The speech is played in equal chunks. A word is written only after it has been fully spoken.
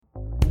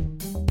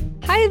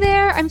Hi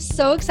there. I'm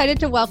so excited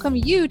to welcome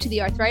you to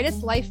the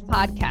Arthritis Life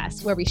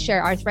podcast, where we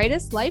share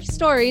arthritis life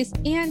stories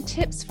and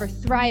tips for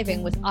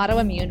thriving with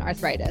autoimmune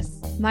arthritis.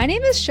 My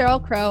name is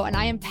Cheryl Crow, and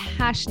I am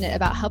passionate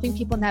about helping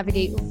people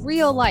navigate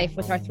real life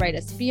with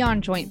arthritis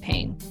beyond joint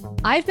pain.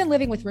 I've been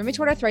living with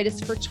rheumatoid arthritis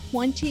for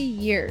 20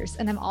 years,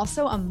 and I'm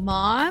also a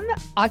mom,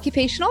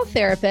 occupational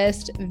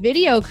therapist,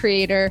 video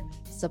creator,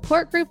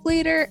 support group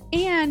leader,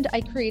 and I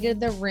created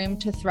the Room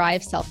to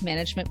Thrive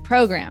self-management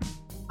program.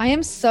 I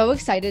am so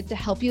excited to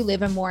help you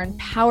live a more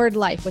empowered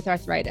life with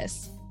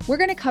arthritis. We're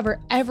going to cover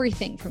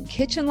everything from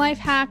kitchen life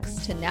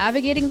hacks to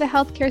navigating the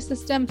healthcare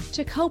system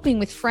to coping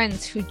with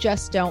friends who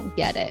just don't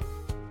get it.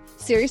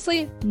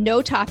 Seriously,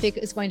 no topic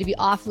is going to be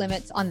off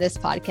limits on this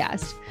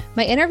podcast.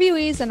 My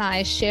interviewees and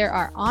I share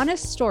our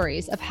honest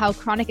stories of how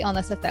chronic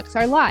illness affects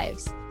our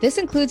lives. This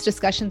includes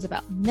discussions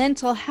about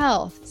mental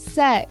health,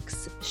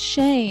 sex,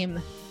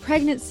 shame,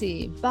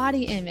 pregnancy,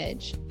 body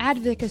image,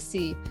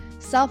 advocacy,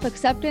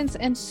 self-acceptance,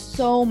 and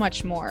so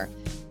much more.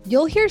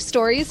 You'll hear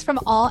stories from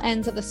all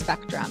ends of the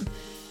spectrum,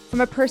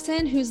 from a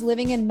person who's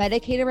living in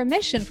medicated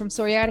remission from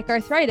psoriatic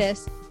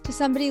arthritis to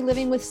somebody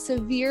living with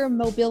severe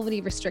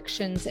mobility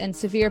restrictions and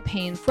severe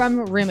pain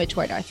from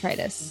rheumatoid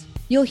arthritis.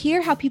 You'll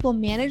hear how people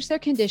manage their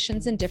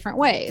conditions in different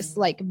ways,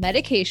 like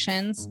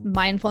medications,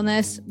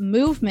 mindfulness,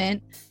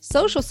 movement,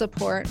 social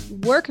support,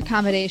 work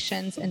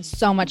accommodations, and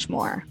so much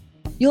more.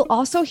 You'll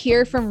also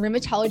hear from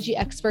rheumatology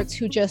experts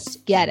who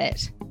just get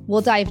it.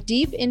 We'll dive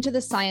deep into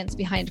the science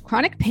behind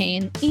chronic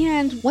pain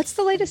and what's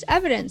the latest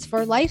evidence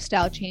for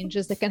lifestyle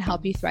changes that can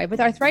help you thrive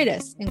with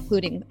arthritis,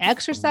 including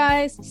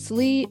exercise,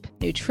 sleep,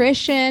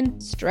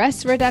 nutrition,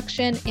 stress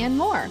reduction, and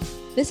more.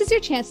 This is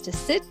your chance to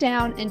sit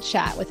down and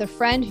chat with a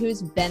friend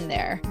who's been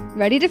there.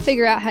 Ready to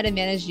figure out how to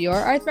manage your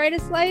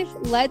arthritis life?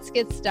 Let's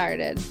get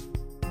started.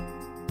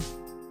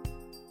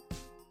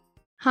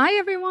 Hi,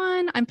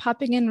 everyone. I'm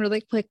popping in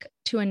really quick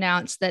to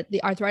announce that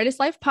the Arthritis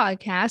Life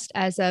podcast,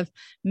 as of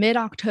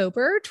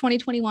mid-October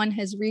 2021,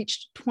 has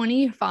reached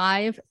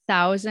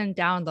 25,000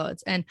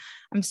 downloads. And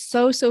I'm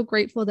so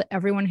grateful to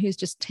everyone who's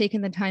just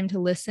taken the time to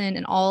listen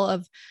and all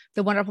of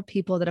the wonderful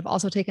people that have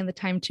also taken the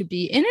time to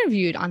be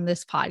interviewed on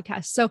this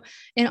podcast. So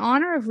in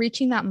honor of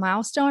reaching that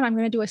milestone, I'm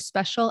going to do a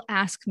special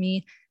Ask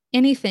Me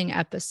Anything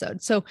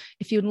episode. So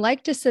if you'd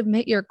like to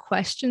submit your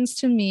questions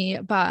to me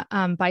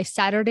by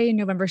Saturday,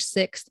 November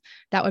 6th,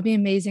 that would be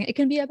amazing. It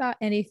can be about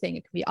anything.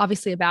 It can be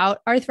obviously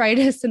about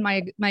arthritis and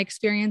my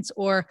experience,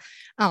 or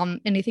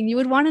anything you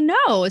would want to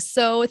know.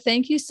 So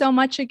thank you so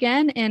much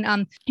again.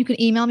 And you can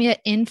email me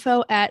at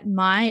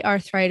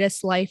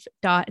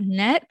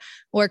info@myarthritislife.net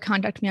or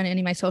contact me on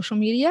any of my social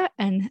media.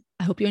 And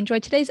I hope you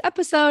enjoyed today's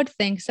episode.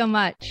 Thanks so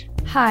much.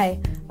 Hi,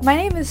 my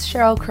name is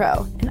Cheryl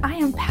Crow, and I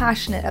am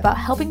passionate about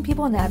helping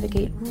people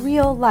navigate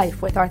real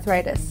life with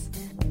arthritis.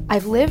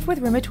 I've lived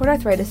with rheumatoid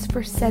arthritis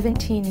for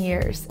 17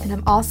 years, and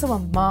I'm also a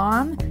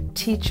mom,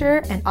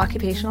 teacher, and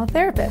occupational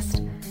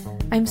therapist.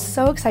 I'm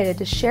so excited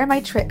to share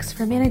my tricks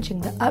for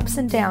managing the ups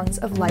and downs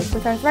of life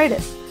with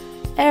arthritis.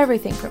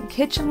 Everything from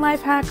kitchen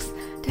life hacks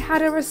to how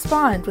to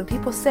respond when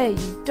people say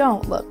you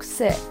don't look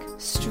sick,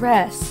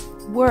 stress,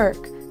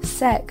 work,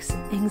 sex,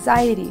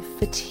 anxiety,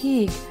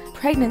 fatigue,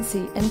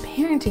 pregnancy, and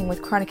parenting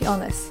with chronic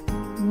illness.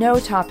 No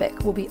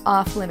topic will be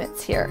off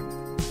limits here.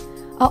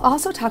 I'll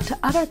also talk to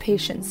other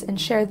patients and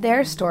share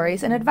their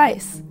stories and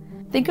advice.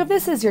 Think of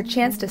this as your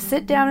chance to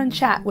sit down and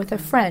chat with a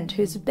friend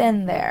who's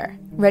been there.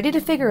 Ready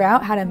to figure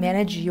out how to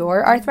manage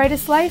your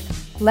arthritis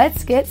life?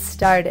 Let's get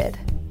started.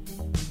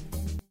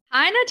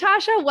 Hi,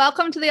 Natasha.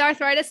 Welcome to the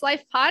Arthritis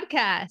Life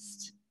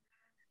podcast.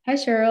 Hi,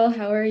 Cheryl.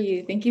 How are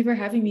you? Thank you for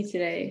having me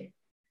today.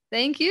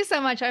 Thank you so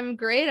much. I'm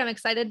great. I'm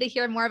excited to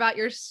hear more about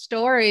your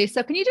story.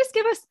 So can you just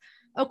give us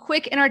a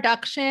quick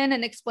introduction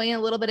and explain a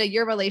little bit of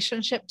your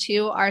relationship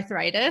to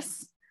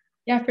arthritis?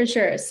 Yeah, for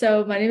sure.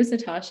 So my name is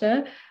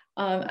Natasha.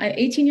 I'm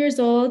 18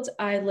 years old.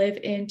 I live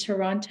in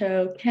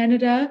Toronto,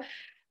 Canada.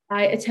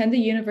 I attend the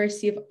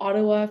University of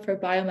Ottawa for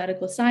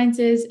biomedical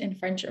sciences and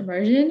French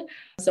immersion.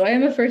 So I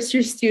am a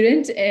first-year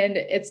student, and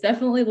it's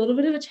definitely a little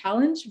bit of a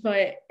challenge,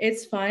 but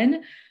it's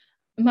fun.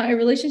 My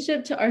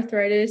relationship to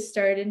arthritis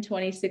started in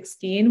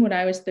 2016 when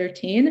I was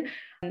 13.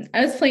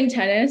 I was playing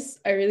tennis.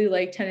 I really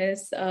liked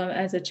tennis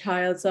as a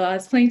child. So I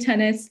was playing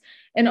tennis,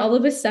 and all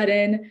of a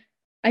sudden,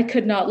 I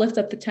could not lift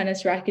up the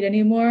tennis racket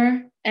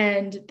anymore.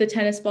 And the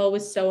tennis ball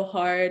was so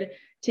hard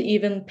to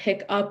even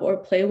pick up or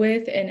play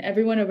with. And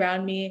everyone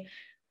around me,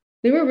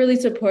 they were really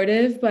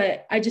supportive,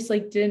 but I just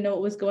didn't know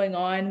what was going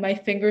on. My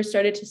fingers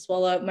started to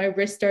swell up. My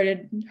wrist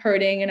started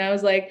hurting. And I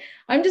was like,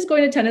 I'm just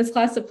going to tennis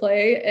class to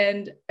play,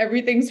 and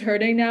everything's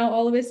hurting now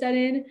all of a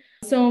sudden.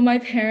 So my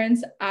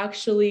parents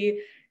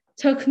actually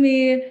took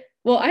me,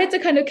 I had to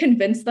kind of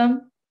convince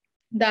them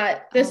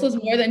that this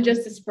was more than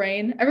just a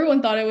sprain.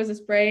 Everyone thought it was a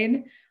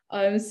sprain.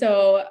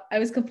 So I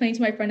was complaining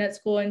to my friend at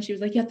school, and she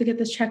was like, you have to get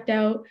this checked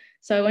out.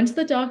 So I went to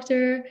the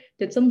doctor,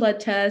 did some blood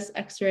tests,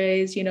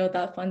 x-rays,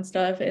 that fun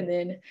stuff, and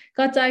then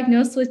got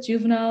diagnosed with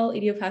juvenile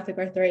idiopathic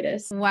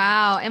arthritis.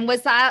 Wow. And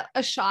was that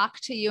a shock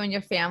to you and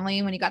your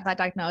family when you got that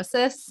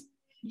diagnosis?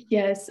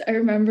 Yes, I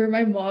remember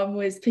my mom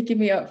was picking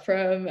me up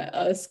from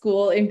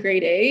school in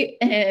grade 8,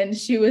 and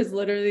she was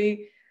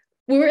literally,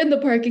 we were in the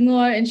parking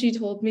lot and she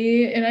told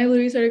me, and I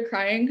literally started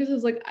crying because I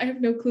was like, I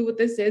have no clue what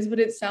this is, but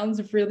it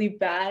sounds really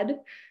bad.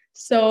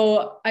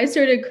 So I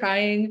started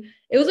crying.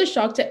 It was a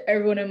shock to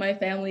everyone in my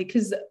family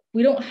because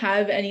we don't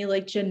have any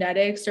like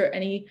genetics or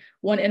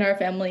anyone in our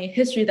family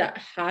history that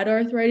had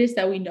arthritis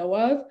that we know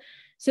of.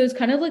 So it's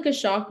kind of like a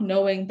shock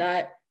knowing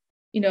that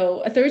a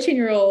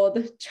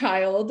 13-year-old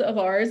child of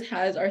ours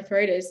has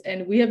arthritis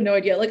and we have no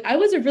idea. Like I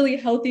was a really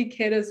healthy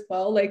kid as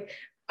well. Like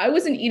I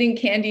wasn't eating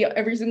candy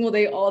every single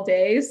day all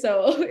day.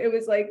 So it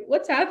was like,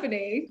 what's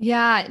happening?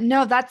 Yeah,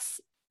 no,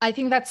 I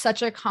think that's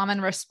such a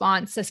common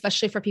response,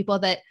 especially for people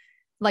that,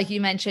 like you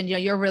mentioned,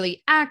 you're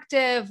really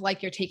active,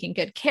 like you're taking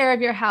good care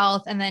of your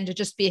health. And then to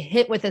just be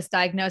hit with this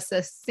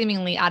diagnosis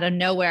seemingly out of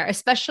nowhere,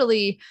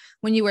 especially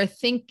when you were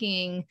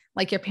thinking,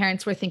 like your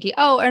parents were thinking,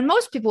 oh, and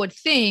most people would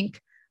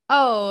think,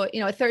 oh,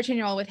 a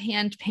 13-year-old with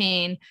hand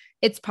pain,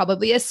 it's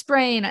probably a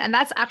sprain. And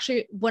that's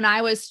actually when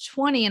I was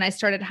 20 and I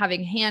started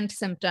having hand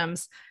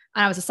symptoms.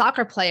 And I was a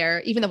soccer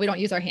player, even though we don't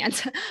use our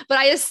hands, but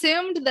I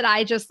assumed that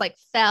I just like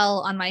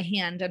fell on my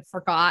hand and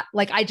forgot.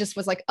 Like I just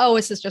was like, oh,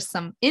 this is just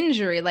some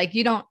injury. Like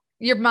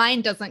your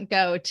mind doesn't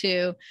go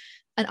to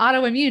an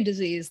autoimmune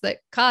disease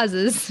that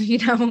causes,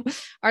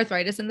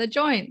 arthritis in the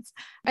joints.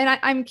 And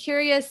I'm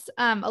curious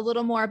a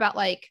little more about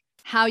like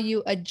how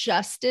you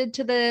adjusted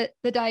to the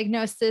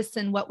diagnosis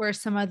and what were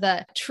some of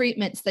the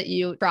treatments that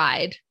you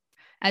tried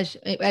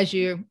as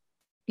you,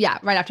 yeah,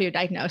 right after you're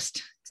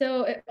diagnosed.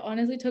 So it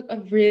honestly took a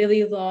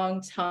really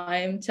long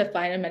time to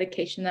find a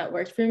medication that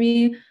worked for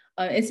me.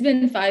 It's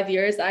been 5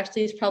 years.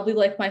 Actually, it's probably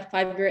like my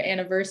 5-year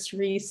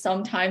anniversary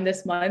sometime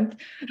this month.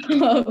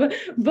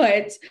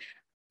 But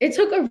it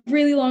took a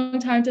really long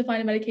time to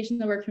find a medication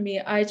that worked for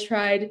me. I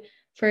tried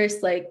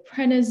first like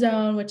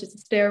prednisone, which is a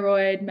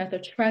steroid,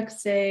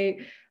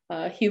 methotrexate,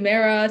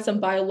 Humira,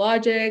 some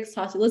biologics,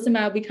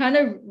 tocilizumab. We kind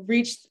of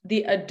reached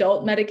the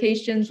adult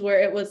medications where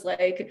it was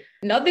like,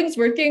 nothing's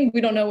working.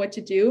 We don't know what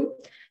to do.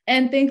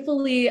 And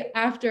thankfully,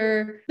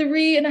 after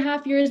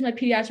 3.5 years, my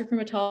pediatric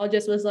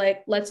rheumatologist was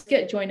like, let's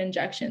get joint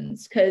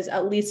injections because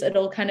at least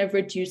it'll kind of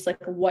reduce like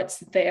what's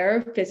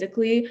there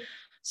physically.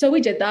 So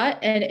we did that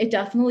and it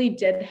definitely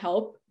did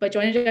help, but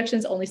joint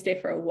injections only stay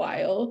for a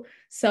while.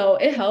 So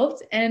it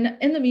helped. And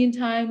in the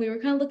meantime, we were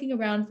kind of looking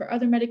around for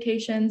other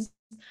medications.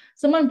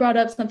 Someone brought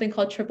up something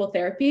called triple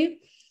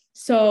therapy.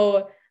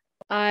 So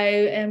I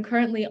am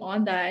currently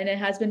on that and it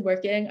has been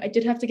working. I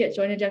did have to get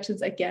joint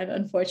injections again,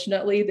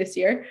 unfortunately, this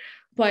year.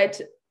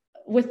 But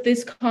with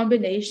this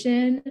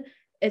combination,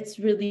 it's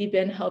really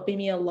been helping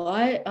me a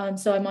lot.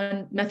 So I'm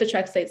on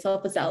methotrexate,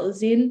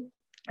 sulfasalazine,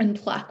 and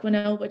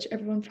Plaquenil, which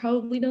everyone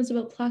probably knows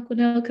about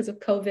Plaquenil because of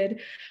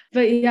COVID.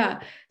 But yeah,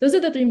 those are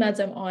the 3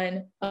 meds I'm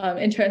on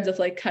in terms of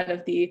like kind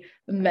of the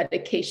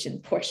medication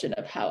portion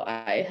of how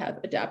I have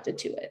adapted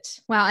to it.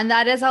 Wow. And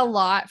that is a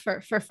lot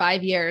for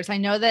 5 years. I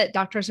know that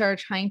doctors are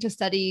trying to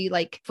study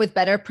like with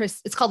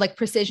it's called like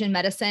precision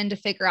medicine to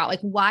figure out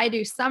like, why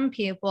do some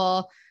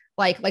people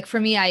like for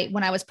me,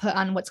 when I was put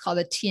on what's called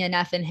a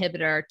TNF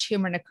inhibitor,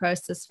 tumor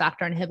necrosis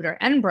factor inhibitor,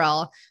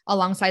 Enbrel,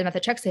 alongside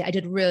methotrexate, I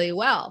did really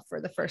well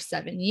for the first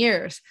 7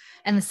 years.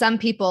 And some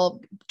people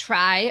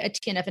try a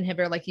TNF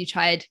inhibitor, like you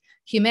tried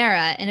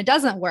Humira, and it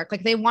doesn't work.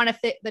 Like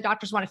the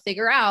doctors want to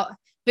figure out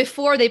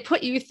before they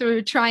put you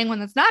through trying one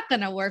that's not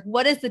going to work,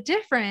 what is the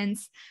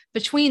difference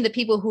between the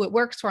people who it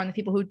works for and the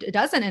people who it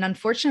doesn't? And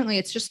unfortunately,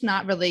 it's just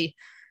not really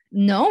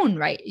known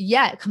right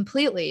yet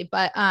completely,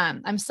 but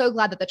I'm so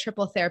glad that the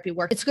triple therapy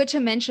works. It's good to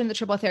mention the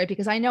triple therapy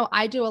because I know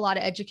I do a lot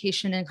of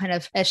education and kind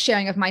of a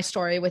sharing of my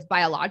story with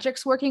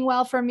biologics working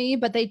well for me,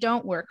 but they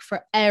don't work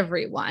for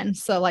everyone.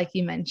 So like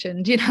you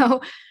mentioned, and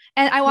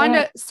I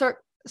wanted to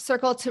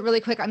circle to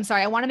really quick. I'm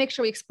sorry. I want to make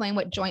sure we explain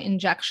what joint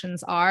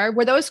injections are.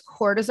 Were those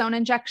cortisone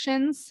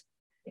injections?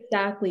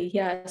 Exactly.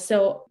 Yeah.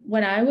 So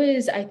when I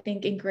was, I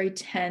think in grade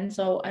 10,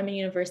 so I'm in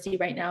university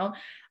right now,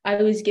 I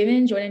was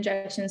given joint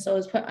injections. So I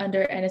was put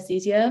under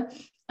anesthesia.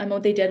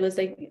 What they did was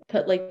they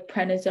put like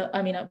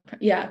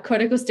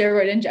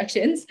corticosteroid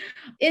injections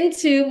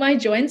into my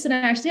joints. And I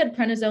actually had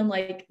prednisone,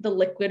 like the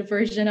liquid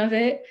version of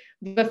it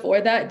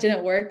before that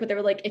didn't work. But they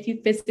were like, if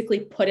you physically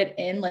put it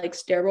in like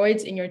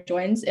steroids in your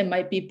joints, it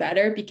might be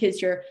better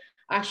because you're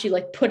actually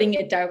like putting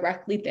it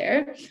directly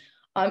there.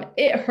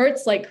 It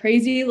hurts like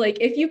crazy. Like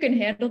if you can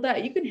handle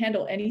that, you can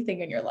handle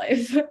anything in your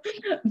life.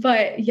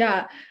 But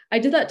yeah, I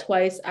did that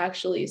twice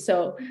actually.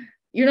 So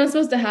you're not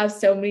supposed to have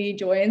so many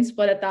joints,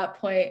 but at that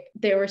point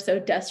they were so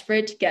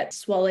desperate to get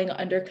swelling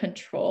under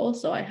control.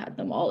 So I had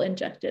them all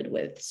injected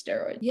with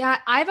steroids. Yeah.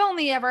 I've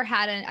only ever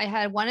I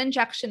had one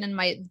injection in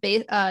my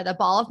base, the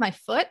ball of my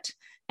foot,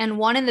 and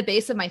one in the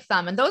base of my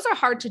thumb. And those are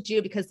hard to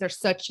do because they're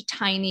such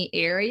tiny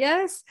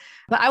areas,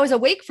 but I was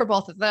awake for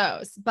both of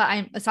those.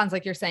 But it sounds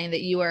like you're saying that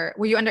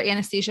were you under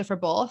anesthesia for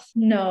both?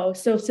 No.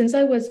 So since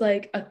I was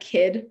like a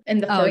kid and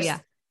the first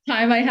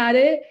time I had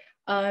it,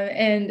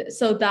 and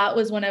so that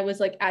was when I was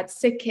like at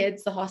Sick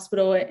Kids, the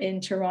hospital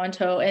in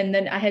Toronto. And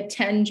then I had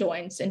 10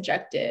 joints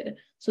injected.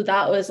 So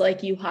that was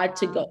like, you had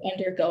to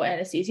undergo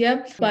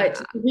anesthesia. But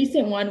the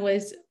recent one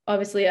was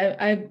obviously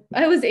I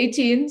was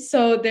 18.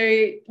 So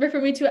they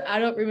referred me to an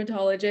adult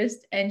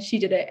rheumatologist and she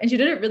did it. And she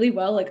did it really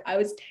well. Like I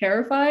was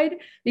terrified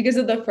because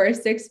of the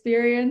first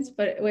experience,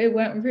 but it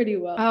went pretty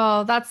well.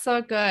 Oh, that's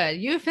so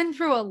good. You've been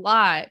through a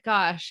lot.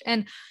 Gosh.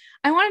 And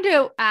I wanted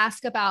to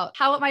ask about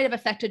how it might have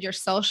affected your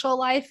social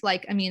life.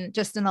 Like, I mean,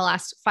 just in the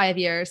last 5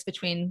 years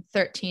between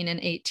 13 and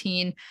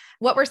 18,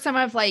 what were some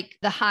of like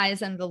the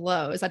highs and the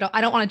lows? I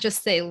don't want to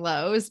just say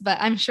lows, but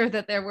I'm sure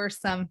that there were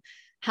some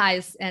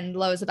highs and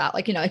lows about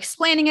like,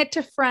 explaining it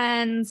to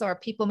friends or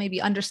people maybe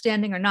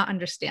understanding or not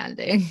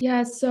understanding.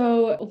 Yeah.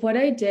 So what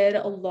I did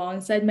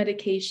alongside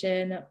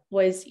medication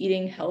was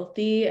eating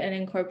healthy and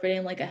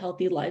incorporating like a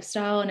healthy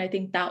lifestyle. And I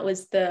think that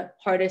was the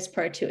hardest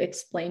part to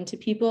explain to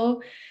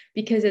people,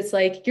 because it's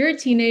like, you're a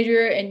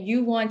teenager and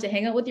you want to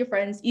hang out with your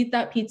friends, eat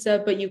that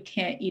pizza, but you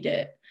can't eat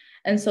it.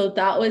 And so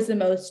that was the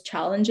most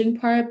challenging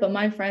part. But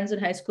my friends in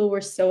high school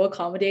were so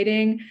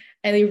accommodating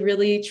and they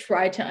really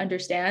tried to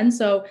understand.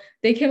 So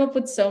they came up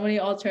with so many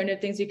alternative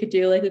things you could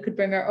do. Like we could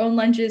bring our own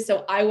lunches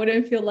so I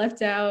wouldn't feel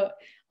left out.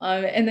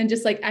 And then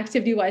just like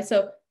activity wise.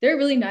 So they're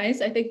really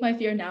nice. I think my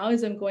fear now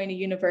is I'm going to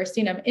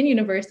university and I'm in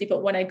university,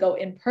 but when I go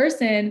in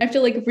person, I have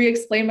to like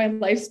re-explain my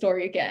life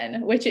story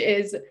again, which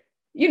is,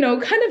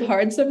 kind of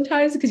hard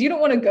sometimes because you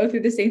don't want to go through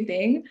the same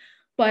thing.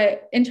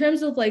 But in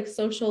terms of like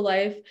social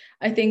life,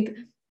 I think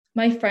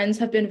my friends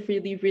have been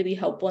really, really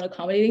helpful and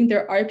accommodating.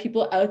 There are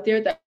people out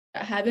there that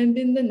haven't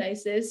been the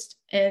nicest,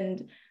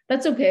 and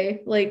that's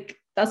okay.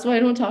 Like, that's why I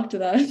don't talk to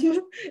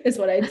them, is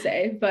what I'd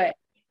say. But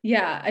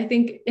yeah, I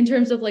think in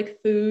terms of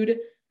like food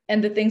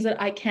and the things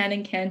that I can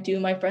and can't do,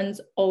 my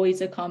friends always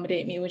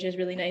accommodate me, which is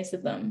really nice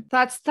of them.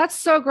 That's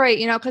so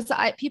great, because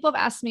people have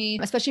asked me,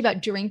 especially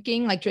about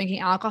drinking, like drinking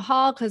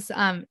alcohol, because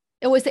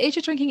it was the age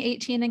of drinking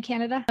 18 in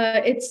Canada.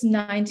 It's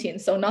 19,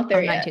 so not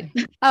there yet.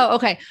 19. Oh,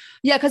 okay.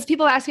 Yeah, because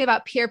people ask me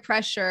about peer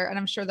pressure, and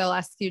I'm sure they'll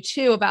ask you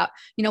too about,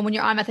 when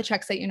you're on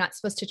methotrexate, you're not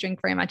supposed to drink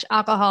very much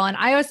alcohol. And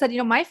I always said,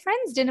 my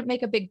friends didn't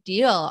make a big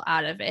deal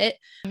out of it.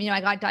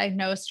 I got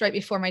diagnosed right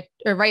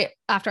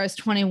after I was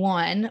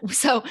 21.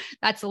 So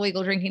that's the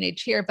legal drinking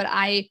age here. But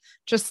I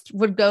just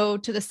would go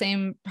to the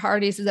same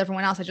parties as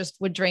everyone else. I just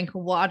would drink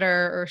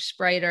water or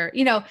Sprite or,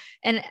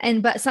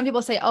 but some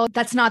people say, oh,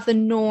 that's not the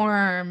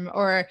norm,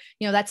 or,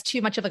 that's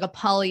too much of like a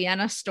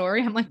Pollyanna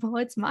story. I'm like, well,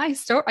 it's my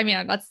story.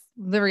 That's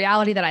the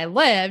reality that I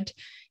lived.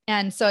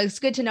 And so it's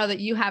good to know that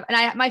you have,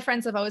 and my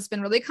friends have always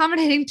been really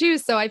accommodating too.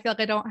 So I feel like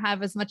I don't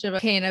have as much of a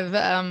kind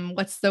of,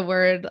 what's the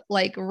word,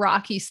 like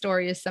rocky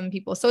story as some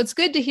people. So it's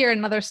good to hear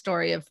another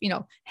story of,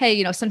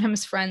 hey,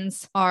 sometimes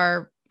friends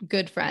are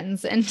good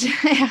friends. And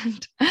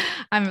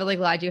I'm really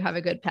glad you have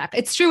a good pack.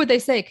 It's true what they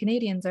say.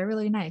 Canadians are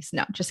really nice.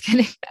 No, just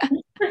kidding.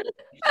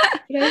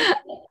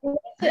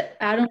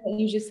 To add on what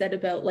you just said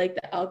about like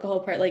the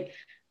alcohol part, like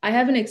I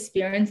haven't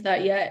experienced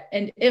that yet,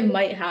 and it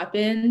might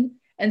happen.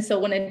 And so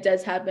when it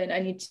does happen, I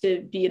need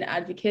to be an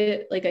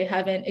advocate. Like I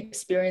haven't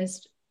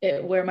experienced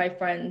it where my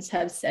friends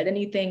have said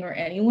anything or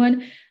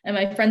anyone, and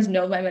my friends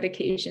know my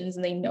medications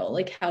and they know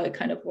like how it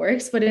kind of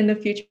works. But in the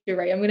future,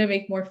 right, I'm going to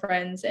make more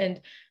friends and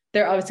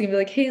they're obviously gonna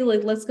be like, hey,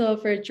 like, let's go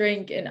out for a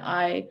drink. And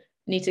I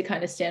need to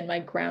kind of stand my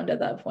ground at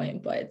that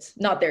point, but it's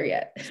not there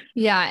yet.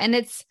 Yeah.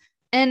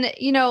 And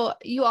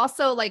you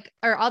also like,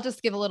 or I'll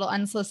just give a little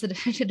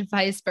unsolicited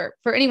advice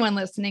for anyone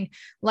listening.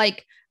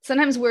 Like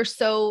sometimes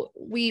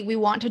we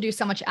want to do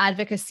so much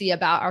advocacy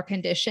about our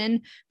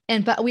condition,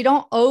 but we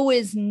don't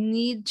always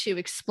need to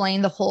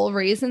explain the whole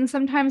reason.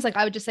 Sometimes like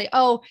I would just say,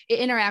 oh,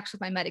 it interacts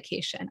with my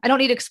medication. I don't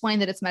need to explain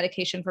that it's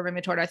medication for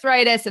rheumatoid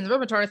arthritis, and the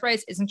rheumatoid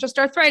arthritis isn't just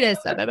arthritis,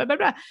 blah, blah, blah,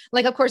 blah.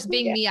 Like, of course,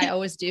 being me, I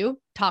always do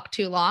talk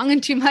too long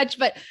and too much,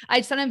 but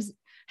I sometimes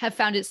have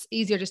found it's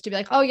easier just to be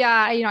like, oh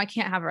yeah, I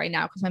can't have it right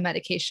now because my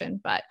medication,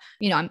 but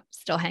I'm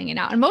still hanging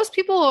out. And most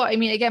people,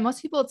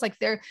 most people, it's like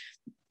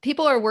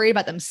people are worried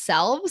about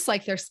themselves.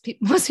 Like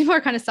most people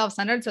are kind of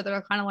self-centered. So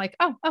they're kind of like,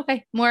 oh,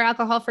 okay, more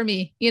alcohol for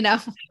me,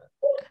 Yeah,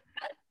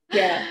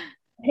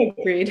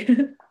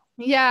 agreed.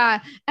 Yeah.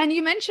 And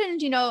you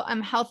mentioned,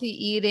 healthy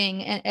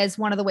eating as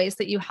one of the ways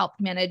that you help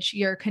manage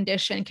your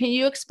condition. Can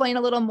you explain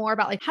a little more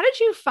about like, how did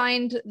you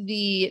find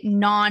the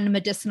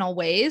non-medicinal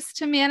ways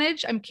to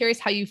manage? I'm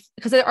curious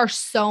because there are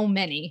so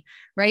many,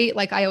 right?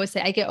 Like I always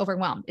say, I get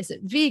overwhelmed. Is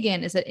it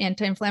vegan? Is it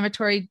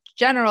anti-inflammatory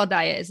general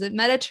diet? Is it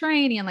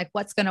Mediterranean? Like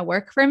what's going to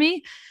work for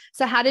me?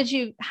 So how did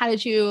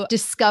you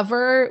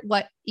discover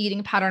what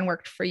eating pattern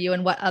worked for you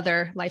and what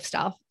other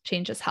lifestyle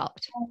changes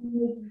helped? I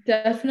would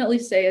definitely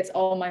say it's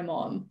all my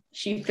mom.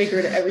 She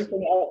figured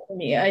everything out for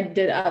me. I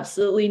did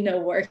absolutely no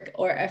work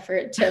or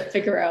effort to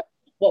figure out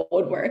what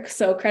would work.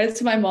 So credits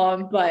to my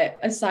mom. But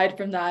aside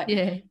from that,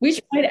 we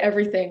tried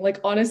everything, like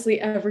honestly,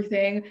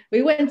 everything.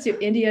 We went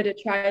to India to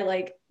try,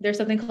 like, there's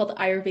something called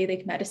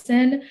Ayurvedic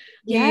medicine.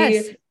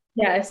 Yes.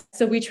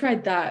 So we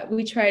tried that.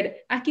 We tried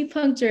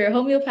acupuncture,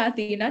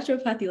 homeopathy,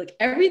 naturopathy, like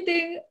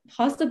everything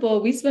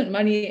possible. We spent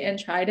money and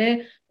tried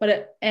it.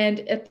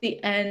 And at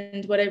the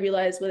end, what I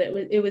realized was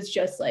it was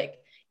just like,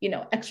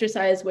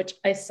 exercise, which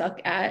I suck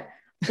at,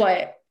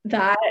 but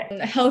that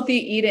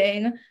healthy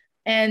eating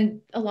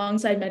and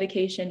alongside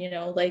medication,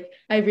 like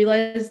I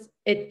realized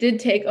it did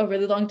take a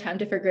really long time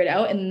to figure it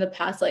out. And in the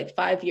past like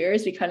 5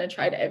 years, we kind of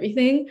tried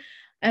everything.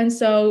 And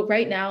so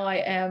right now I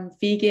am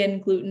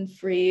vegan,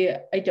 gluten-free.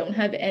 I don't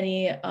have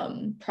any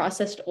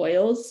processed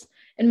oils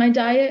in my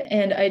diet,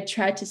 and I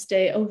try to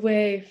stay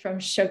away from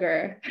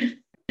sugar.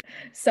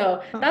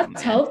 So Oh that's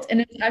man. helped.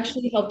 And it's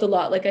actually helped a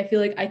lot. Like I feel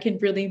like I can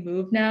really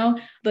move now.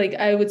 Like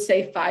I would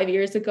say 5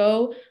 years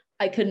ago,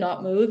 I could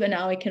not move. And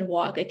now I can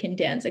walk, I can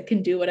dance, I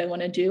can do what I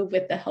want to do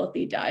with the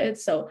healthy diet.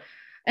 So,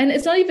 and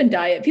it's not even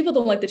diet. People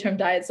don't like the term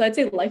diet. So I'd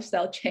say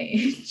lifestyle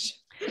change.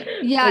 But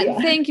Yeah,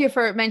 yeah. thank you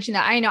for mentioning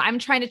that. I know I'm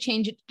trying to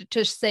change it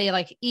to say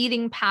like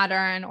eating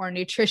pattern or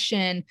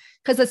nutrition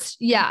because it's,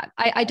 yeah,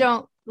 I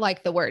don't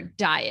like the word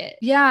diet.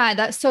 Yeah,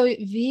 that's so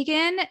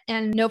vegan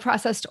and no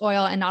processed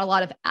oil and not a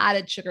lot of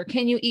added sugar.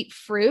 Can you eat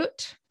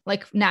fruit,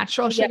 like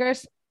natural Yeah.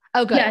 sugars?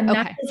 Oh, good. Yeah, Okay,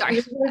 natural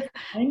sorry. sugars are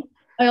fine.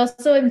 I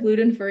also am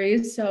gluten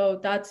free, so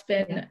that's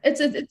Yeah. been it's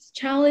a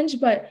challenge,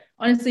 but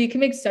honestly, you can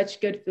make such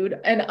good food.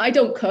 And I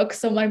don't cook,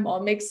 so my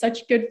mom makes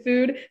such good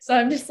food. So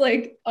I'm just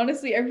like,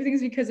 honestly,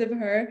 everything's because of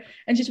her,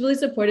 and she's really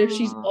supportive.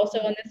 She's Oh, also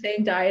on the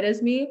same diet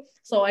as me,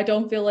 so I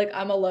don't feel like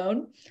I'm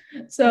alone.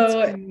 that's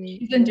So great.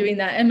 she's been doing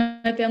that, and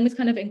my family's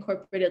kind of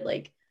incorporated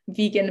like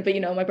vegan,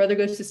 but my brother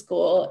goes to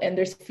school and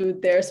there's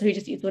food there, so he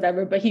just eats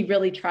whatever, but he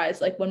really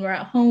tries. Like when we're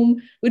at home,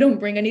 we don't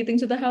bring anything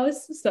to the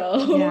house.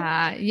 So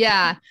Yeah,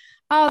 yeah.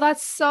 Oh,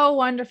 that's so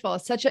wonderful.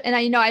 Such a, and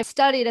I I've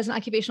studied as an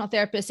occupational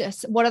therapist,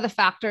 what are the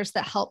factors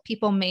that help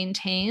people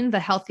maintain the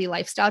healthy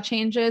lifestyle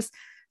changes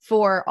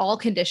for all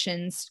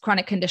conditions,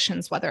 chronic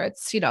conditions, whether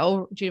it's,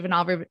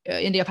 juvenile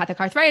idiopathic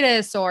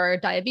arthritis or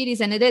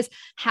diabetes. And it is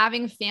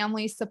having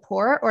family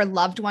support or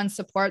loved one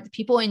support, the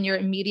people in your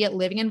immediate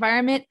living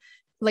environment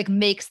like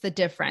makes the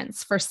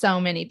difference for so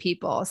many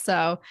people.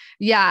 So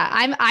yeah,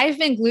 I've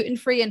been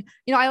gluten-free and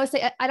I always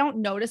say I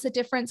don't notice a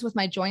difference with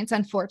my joints,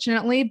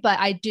 unfortunately, but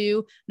I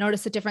do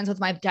notice a difference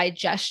with my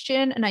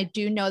digestion. And I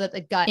do know that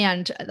the gut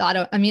and the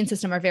autoimmune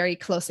system are very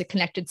closely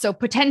connected. So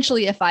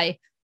potentially if I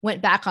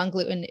went back on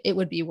gluten, it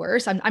would be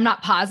worse. I'm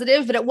not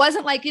positive, but it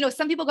wasn't like,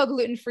 some people go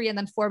gluten-free and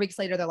then 4 weeks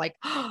later, they're like,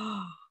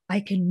 oh, I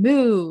can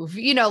move,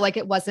 like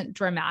it wasn't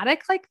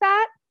dramatic like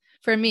that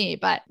for me,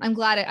 but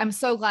I'm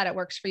so glad it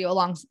works for you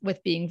along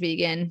with being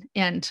vegan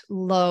and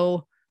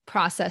low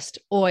processed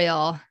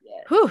oil.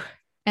 yeah. Whew,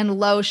 and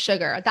low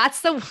sugar.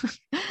 That's the,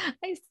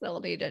 I still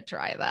need to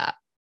try that.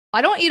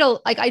 I don't eat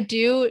like I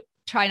do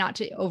try not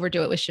to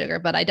overdo it with sugar,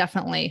 but I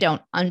definitely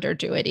don't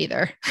underdo it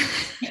either.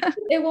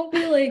 It won't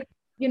be like,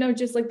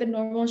 just like the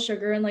normal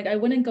sugar, and like I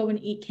wouldn't go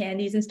and eat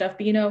candies and stuff,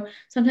 but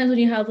sometimes when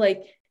you have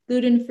like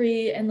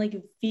gluten-free and like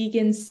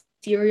vegan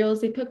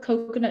cereals, they put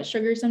coconut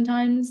sugar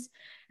sometimes.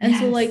 And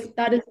so Yes. like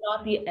that is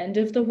not the end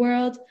of the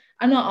world.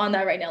 I'm not on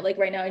that right now. Like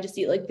right now I just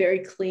eat like very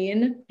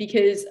clean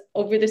because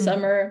over the Mhm.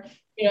 summer,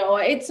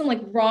 I ate some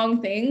like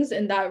wrong things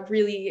and that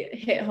really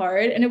hit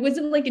hard. And it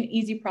wasn't like an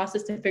easy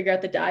process to figure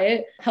out the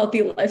diet,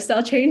 healthy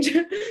lifestyle change.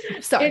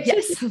 Sorry. It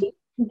took, Yes.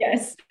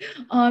 yes.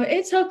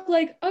 It took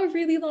like a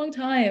really long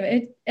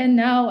time. And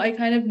now I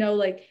kind of know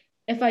like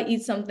if I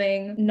eat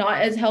something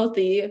not as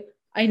healthy,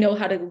 I know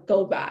how to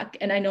go back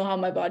and I know how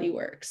my body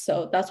works.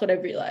 So that's what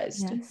I've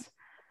realized. Yes.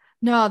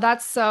 No,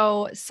 that's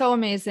so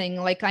amazing.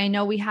 Like I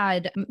know we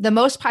had the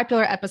most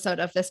popular episode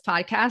of this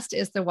podcast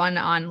is the one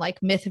on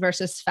like myth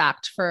versus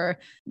fact for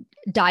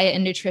diet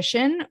and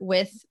nutrition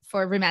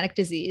for rheumatic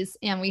disease.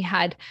 And we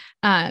had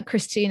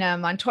Christina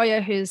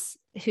Montoya,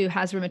 who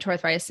has rheumatoid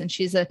arthritis, and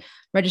she's a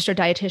registered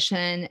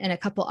dietitian, and a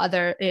couple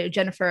other,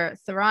 Jennifer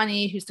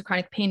Thorani, who's the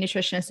chronic pain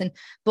nutritionist, and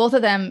both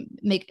of them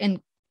and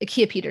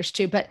Kia Peters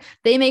too, but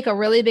they make a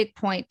really big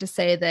point to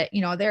say that,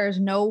 there is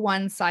no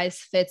one size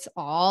fits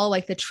all.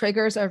 Like the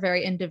triggers are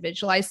very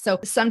individualized. So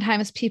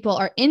sometimes people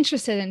are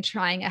interested in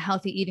trying a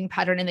healthy eating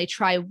pattern and they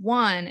try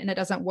one and it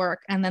doesn't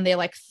work. And then they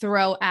like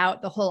throw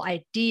out the whole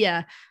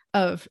idea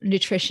of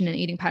nutrition and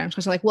eating patterns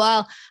because they're like,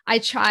 well, I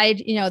tried,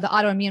 the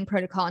autoimmune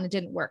protocol and it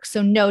didn't work.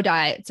 So no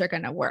diets are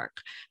going to work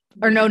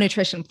or no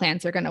nutrition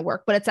plans are going to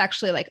work. But it's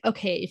actually like,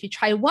 okay, if you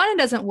try one, it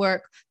doesn't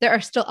work. There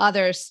are still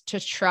others to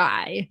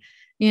try.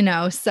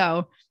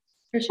 So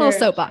For little sure.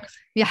 soapbox.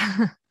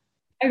 Yeah.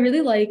 I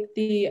really like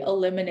the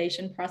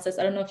elimination process.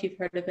 I don't know if you've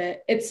heard of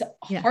it. It's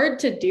Yeah. hard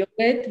to deal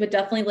with, but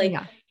definitely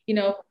like,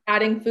 Yeah.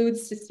 adding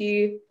foods to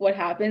see what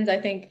happens.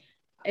 I think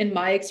in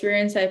my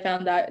experience, I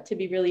found that to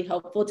be really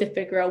helpful to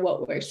figure out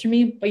what works for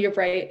me. But you're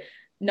right.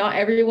 Not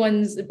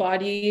everyone's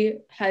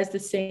body has the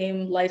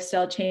same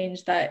lifestyle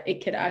change that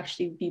it could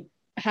actually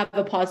have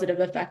a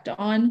positive effect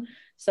on.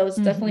 So it's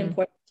definitely Mhm.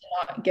 important to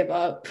not give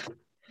up.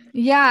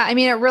 Yeah. I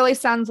mean, it really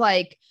sounds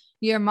like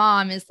your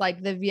mom is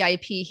like the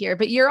VIP here,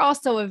 but you're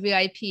also a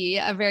VIP,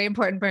 a very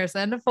important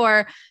person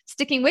for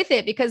sticking with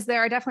it because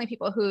there are definitely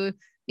people who,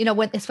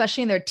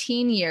 especially in their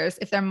teen years,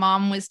 if their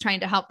mom was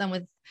trying to help them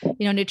with,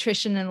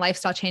 nutrition and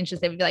lifestyle changes,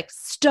 they would be like,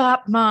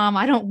 stop, mom,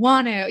 I don't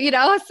want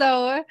to,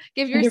 so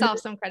give yourself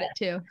some credit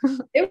too.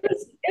 It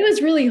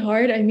was really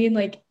hard. I mean,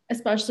 like,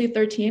 especially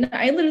 13,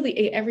 I literally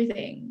ate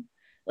everything.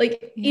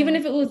 Like, even Yeah.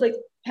 if it was like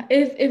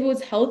if it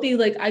was healthy,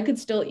 like I could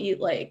still eat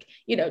like,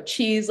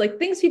 cheese, like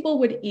things people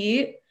would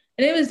eat.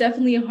 And it was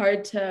definitely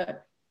hard to,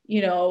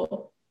 you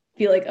know,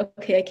 feel like,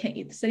 okay, I can't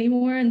eat this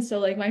anymore. And so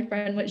like my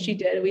friend, what she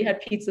did, we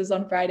had pizzas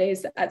on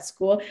Fridays at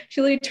school.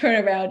 She literally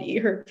turn around,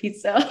 eat her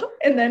pizza,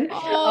 and then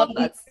I'll Oh, eat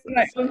that's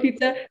my own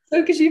pizza.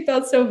 So because she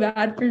felt so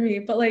bad for me.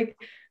 But like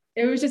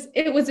it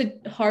was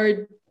a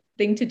hard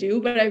thing to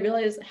do, but I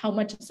realized how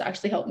much it's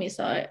actually helped me.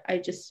 So I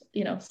just,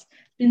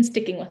 been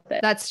sticking with it.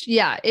 That's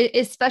yeah,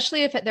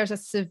 especially if there's a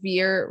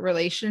severe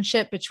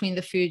relationship between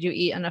the food you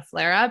eat and a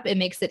flare up, it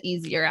makes it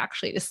easier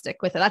actually to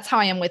stick with it. That's how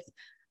I am with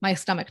my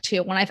stomach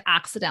too. When I've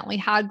accidentally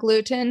had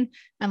gluten,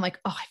 I'm like,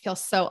 oh, I feel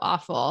so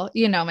awful.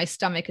 My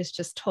stomach is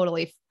just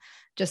totally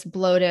just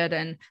bloated.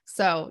 And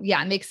so, yeah,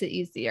 it makes it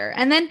easier.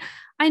 And then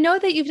I know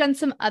that you've done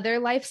some other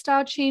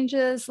lifestyle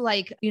changes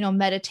like,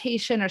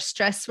 meditation or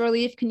stress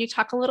relief. Can you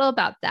talk a little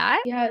about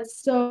that? Yeah,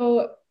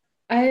 so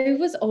I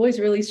was always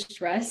really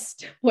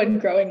stressed when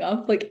growing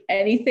up. Like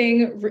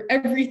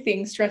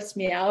everything stressed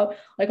me out.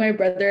 Like my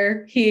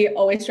brother, he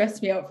always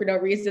stressed me out for no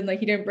reason. Like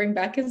he didn't bring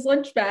back his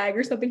lunch bag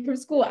or something from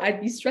school. I'd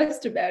be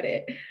stressed about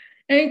it.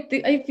 And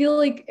I feel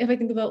like if I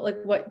think about like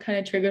what kind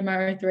of triggered my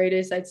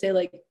arthritis, I'd say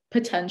like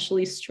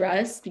potentially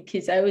stress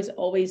because I was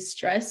always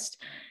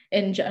stressed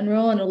in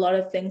general and a lot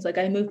of things. Like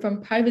I moved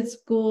from public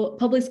school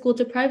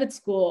to private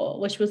school,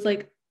 which was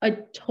like a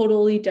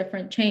totally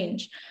different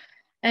change.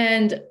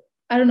 And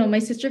I don't know, my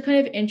sister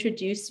kind of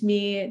introduced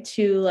me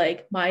to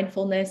like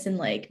mindfulness and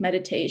like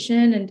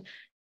meditation, and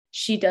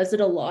she does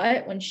it a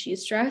lot when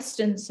she's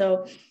stressed. And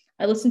so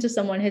I listened to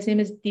someone, his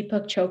name is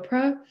Deepak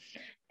Chopra,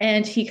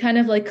 and he kind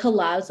of like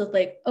collabs with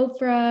like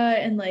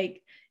Oprah and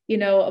like,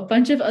 a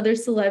bunch of other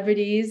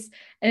celebrities.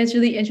 And it's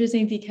really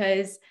interesting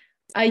because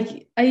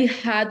I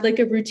had like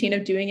a routine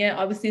of doing it.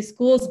 Obviously,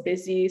 school's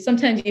busy.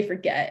 Sometimes you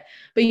forget,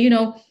 but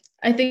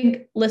I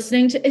think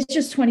listening to it's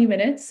just 20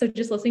 minutes. So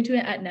just listening to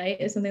it at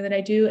night is something that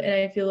I do. And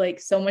I feel like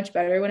so much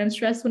better when I'm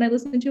stressed when I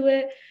listen to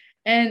it.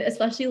 And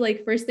especially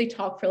like first they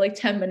talk for like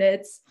 10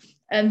 minutes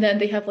and then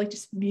they have like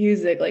just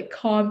music, like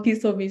calm,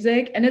 peaceful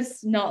music. And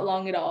it's not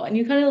long at all. And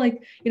you kind of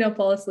like,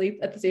 fall asleep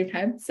at the same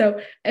time.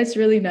 So it's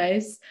really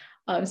nice.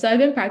 So I've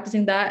been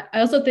practicing that. I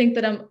also think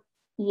that I'm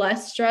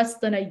less stressed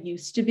than I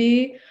used to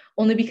be,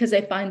 only because I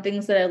find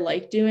things that I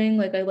like doing.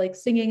 Like I like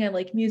singing, I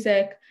like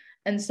music.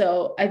 And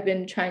so I've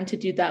been trying to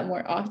do that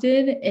more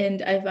often.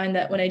 And I find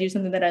that when I do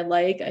something that I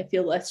like, I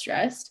feel less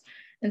stressed.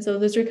 And so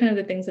those are kind of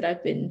the things that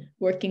I've been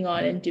working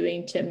on and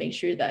doing to make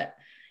sure that,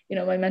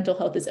 my mental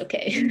health is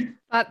okay.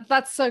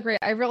 That's so great.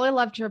 I really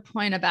loved your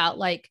point about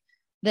like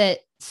that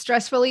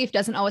stress relief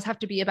doesn't always have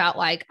to be about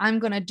like, I'm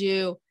going to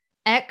do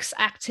X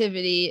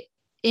activity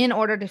in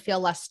order to feel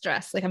less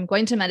stressed. Like I'm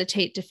going to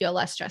meditate to feel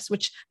less stressed,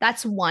 which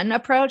that's one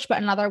approach.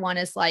 But another one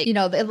is like,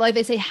 like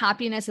they say,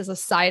 happiness is a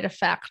side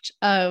effect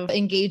of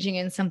engaging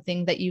in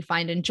something that you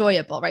find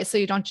enjoyable, right? So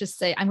you don't just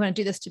say, I'm going to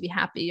do this to be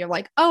happy. You're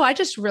like, oh,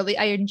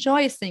 I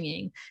enjoy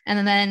singing.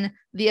 And then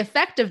the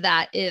effect of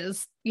that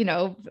is,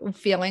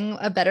 feeling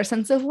a better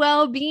sense of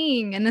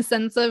well-being and a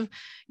sense of,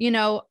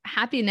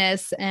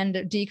 happiness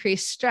and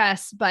decreased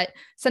stress. But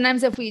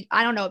sometimes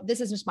I don't know,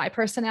 this is just my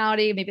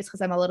personality. Maybe it's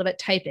because I'm a little bit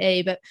type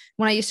A, but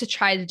when I used to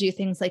try to do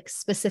things like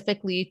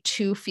specifically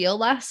to feel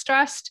less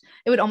stressed,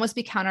 it would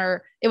be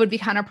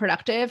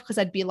counterproductive because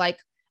I'd be like,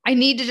 I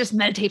need to just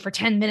meditate for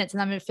 10 minutes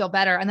and I'm going to feel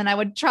better. And then I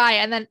would try.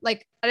 And then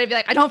I'd be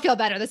like, I don't feel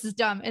better. This is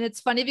dumb. And it's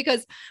funny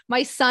because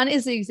my son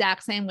is the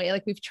exact same way.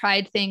 Like we've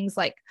tried things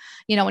like,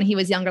 when he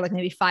was younger, like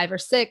maybe 5 or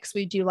 6,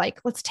 we'd do like,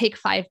 let's take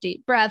 5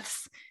 deep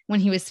breaths when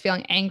he was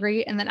feeling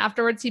angry. And then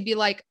afterwards he'd be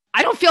like,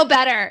 I don't feel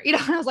better. And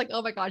I was like,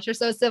 oh my gosh, you're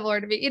so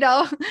similar to me,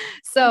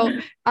 So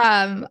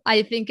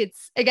I think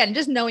it's, again,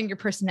 just knowing your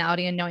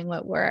personality and knowing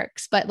what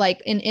works. But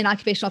like in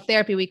occupational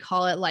therapy, we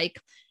call it like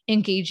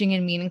engaging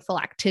in meaningful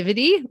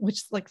activity, which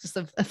is like just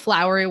a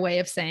flowery way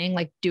of saying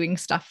like doing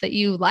stuff that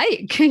you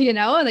like,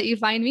 that you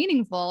find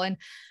meaningful. And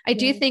I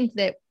do think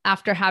that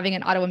after having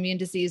an autoimmune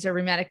disease or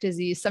rheumatic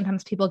disease,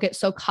 sometimes people get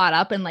so caught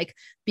up in like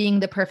being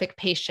the perfect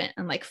patient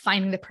and like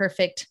finding the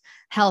perfect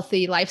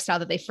healthy lifestyle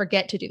that they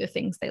forget to do the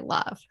things they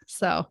love.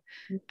 So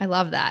I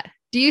love that.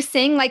 Do you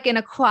sing like in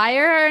a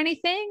choir or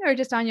anything or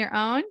just on your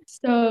own?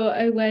 So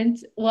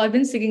I've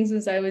been singing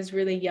since I was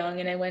really young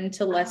and I went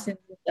to lessons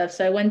and stuff.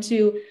 So I went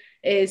to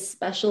a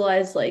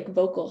specialized like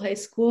vocal high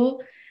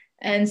school.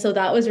 And so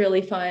that was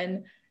really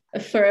fun.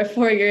 For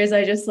 4 years,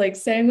 I just like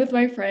sang with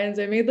my friends.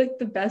 I made like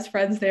the best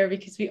friends there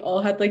because we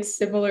all had like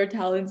similar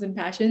talents and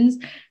passions.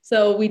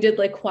 So we did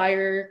like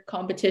choir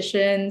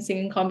competitions,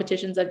 singing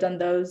competitions. I've done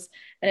those.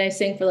 And I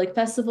sing for like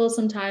festivals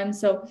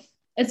sometimes. So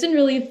it's been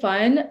really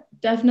fun.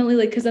 Definitely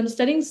like, because I'm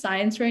studying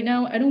science right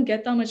now. I don't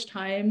get that much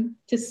time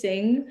to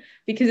sing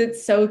because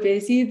it's so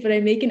busy, but I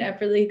make an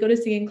effort, like go to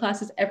singing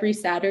classes every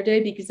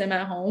Saturday because I'm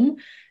at home.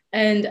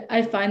 And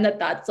I find that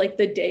that's like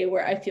the day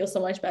where I feel so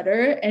much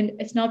better. And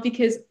it's not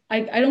because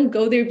I don't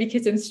go there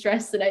because I'm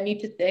stressed that I need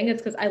to sing.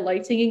 It's because I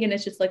like singing and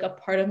it's just like a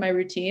part of my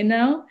routine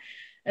now.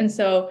 And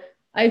so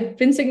I've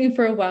been singing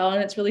for a while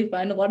and it's really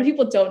fun. A lot of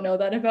people don't know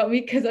that about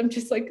me because I'm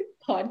just like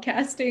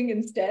podcasting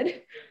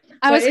instead.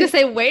 I was going to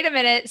say, wait a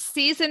minute,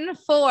 season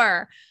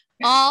 4,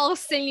 all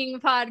singing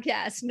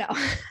podcast. No.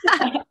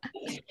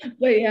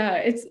 But yeah,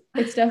 it's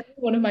definitely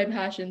one of my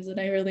passions and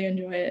I really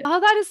enjoy it. Oh,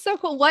 that is so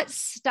cool. What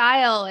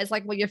style is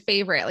like your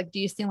favorite? Like, do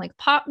you sing like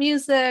pop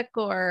music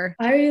or?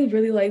 I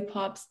really like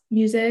pop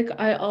music.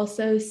 I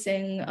also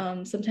sing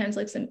sometimes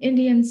like some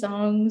Indian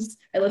songs.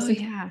 I listen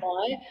to a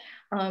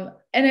lot.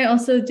 And I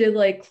also did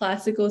like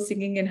classical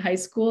singing in high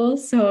school.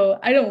 So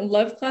I don't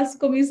love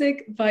classical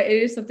music, but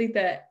it is something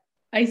that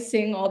I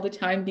sing all the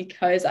time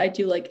because I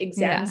do like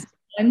exams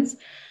sometimes.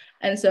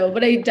 And so,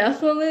 but I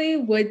definitely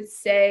would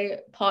say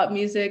pop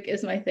music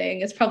is my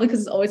thing. It's probably because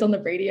it's always on the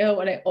radio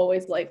and I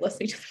always like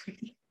listening to the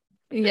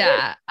radio.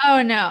 Yeah.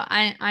 Oh no,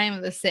 I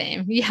am the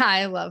same. Yeah,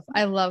 I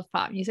love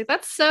pop music.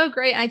 That's so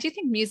great. I do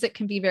think music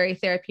can be very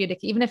therapeutic,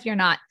 even if you're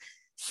not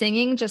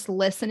singing, just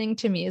listening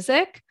to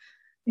music.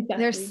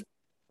 Exactly.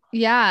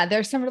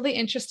 There's some really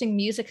interesting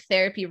music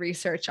therapy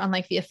research on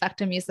like the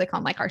effect of music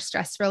on like our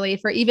stress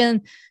relief, or even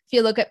if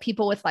you look at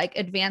people with like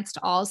advanced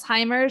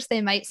Alzheimer's,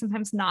 they might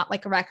sometimes not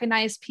like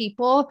recognize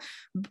people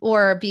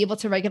or be able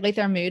to regulate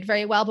their mood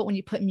very well. But when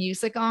you put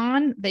music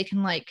on, they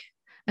can like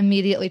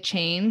immediately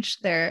change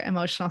their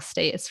emotional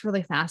state. It's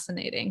really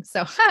fascinating.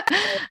 So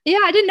yeah,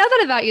 I didn't know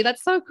that about you.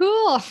 That's so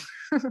cool.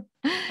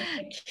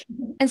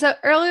 And so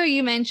earlier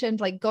you mentioned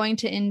like going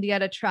to India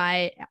to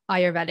try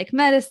Ayurvedic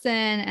medicine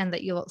and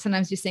that you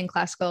sometimes you sing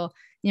classical,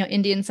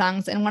 Indian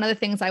songs. And one of the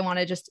things I want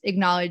to just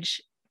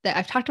acknowledge that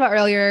I've talked about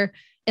earlier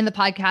in the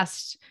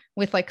podcast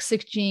with like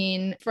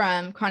Sukhjeen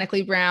from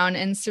Chronically Brown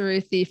and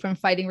Saruthi from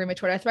Fighting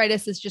Rheumatoid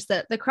Arthritis is just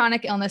that the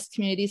chronic illness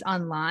communities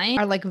online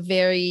are like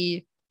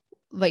very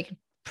like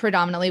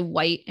predominantly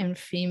white and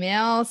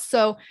female.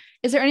 So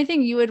is there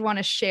anything you would want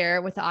to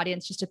share with the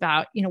audience just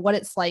about, what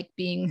it's like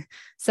being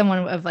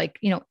someone of like,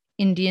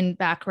 Indian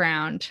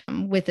background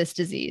with this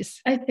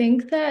disease? I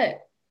think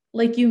that,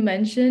 like you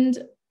mentioned,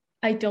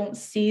 I don't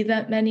see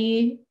that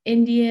many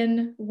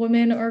Indian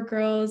women or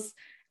girls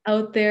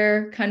out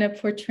there kind of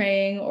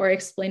portraying or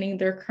explaining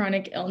their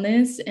chronic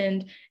illness.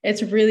 And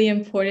it's really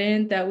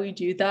important that we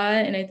do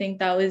that. And I think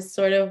that was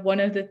sort of one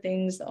of the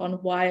things on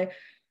why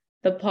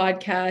the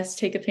podcast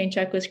Take a Pain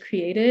Check was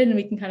created. And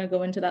we can kind of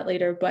go into that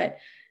later, but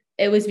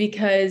it was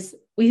because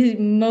we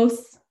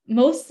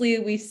mostly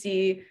we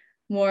see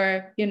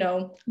more,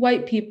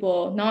 white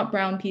people, not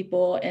brown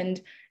people.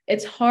 And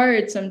it's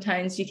hard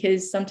sometimes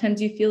because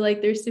sometimes you feel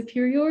like there's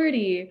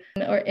superiority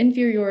or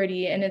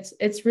inferiority, and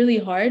it's really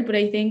hard. But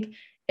I think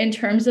in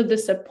terms of the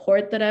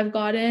support that I've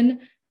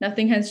gotten,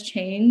 nothing has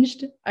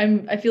changed.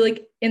 I feel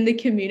like in the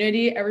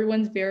community,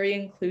 everyone's very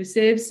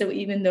inclusive. So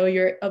even though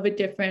you're of a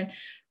different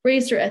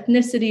race or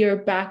ethnicity or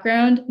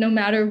background, no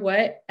matter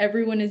what,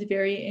 everyone is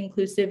very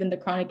inclusive in the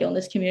chronic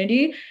illness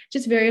community.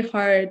 Just very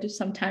hard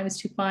sometimes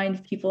to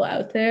find people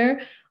out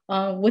there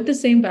with the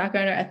same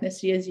background or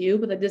ethnicity as you,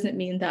 but that doesn't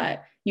mean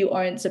that you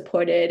aren't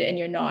supported and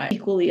you're not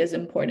equally as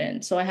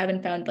important. So I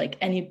haven't found like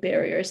any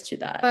barriers to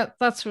that.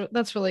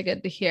 That's really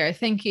good to hear.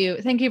 Thank you.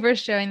 Thank you for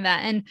sharing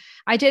that. And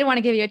I did want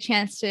to give you a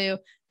chance to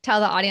tell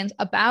the audience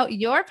about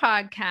your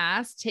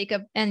podcast,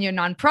 and your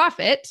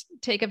nonprofit,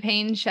 Take a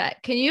Pain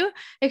Check. Can you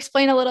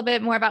explain a little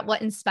bit more about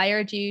what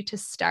inspired you to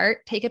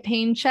start Take a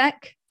Pain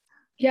Check?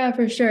 Yeah,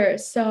 for sure.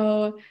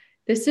 So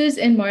this is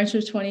in March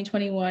of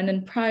 2021.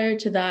 And prior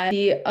to that,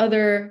 the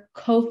other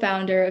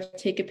co-founder of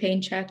Take a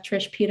Pain Check,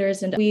 Trish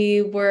Peters, and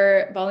we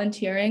were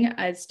volunteering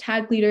as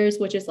tag leaders,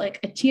 which is like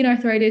a teen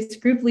arthritis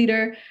group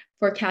leader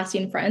for Cassie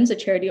and Friends, a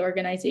charity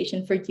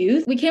organization for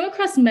youth. We came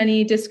across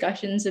many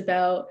discussions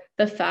about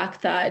the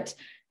fact that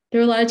there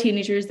are a lot of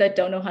teenagers that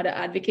don't know how to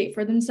advocate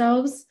for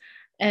themselves.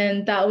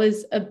 And that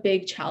was a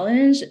big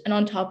challenge. And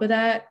on top of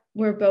that,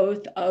 we're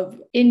both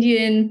of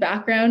Indian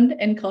background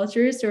and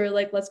culture. So we're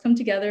like, let's come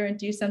together and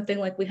do something.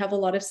 Like we have a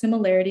lot of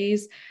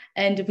similarities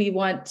and we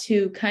want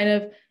to kind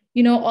of,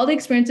 all the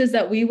experiences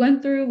that we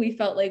went through, we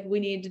felt like we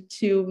needed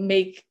to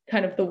make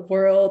kind of the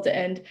world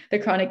and the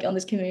chronic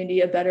illness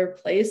community a better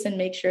place and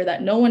make sure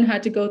that no one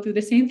had to go through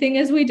the same thing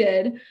as we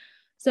did.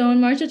 So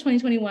in March of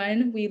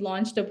 2021, we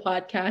launched a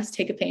podcast,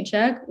 Take a Pain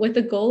Check, with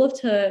the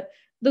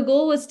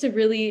goal was to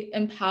really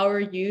empower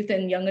youth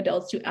and young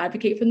adults to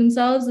advocate for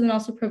themselves and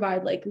also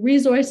provide like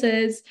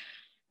resources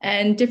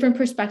and different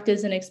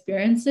perspectives and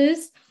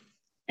experiences.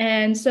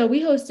 And so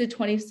we hosted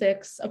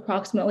 26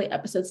 approximately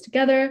episodes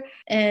together.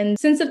 And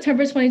since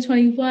September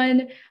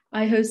 2021,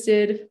 I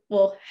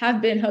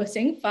have been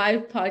hosting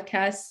 5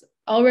 podcasts,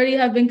 already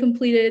have been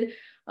completed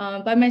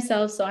by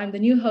myself. So I'm the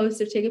new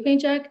host of Take a Pain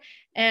Check.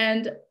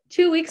 And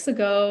 2 weeks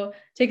ago,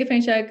 Take a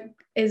Pain Check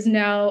is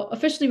now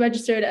officially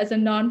registered as a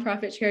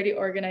nonprofit charity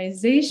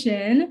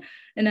organization.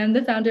 And I'm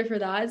the founder for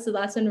that. So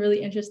that's been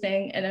really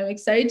interesting. And I'm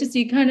excited to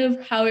see kind of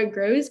how it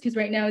grows because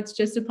right now it's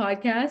just a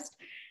podcast.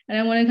 And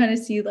I want to kind of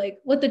see like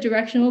what the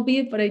direction will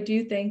be, but I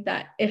do think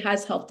that it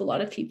has helped a lot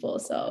of people.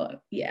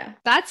 So yeah.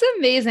 That's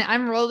amazing.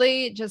 I'm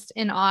really just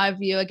in awe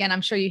of you. Again,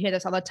 I'm sure you hear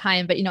this all the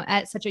time, but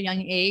at such a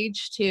young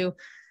age to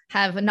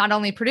have not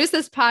only produced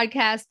this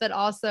podcast, but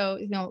also,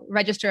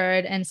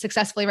 registered and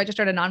successfully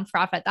registered a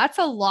nonprofit. That's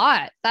a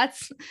lot.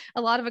 That's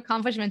a lot of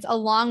accomplishments,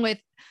 along with,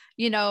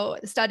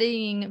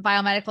 studying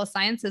biomedical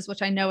sciences,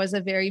 which I know is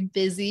a very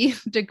busy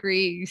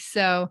degree.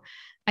 So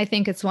I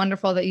think it's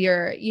wonderful that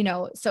you're,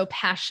 so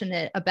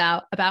passionate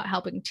about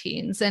helping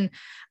teens. And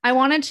I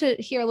wanted to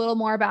hear a little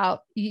more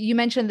about, you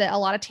mentioned that a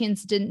lot of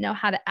teens didn't know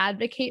how to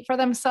advocate for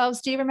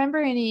themselves. Do you remember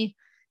any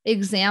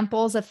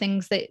examples of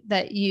things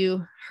that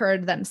you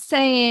heard them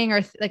saying,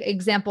 or like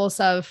examples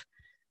of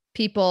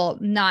people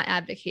not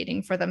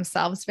advocating for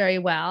themselves very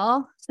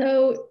well?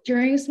 So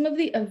during some of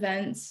the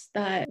events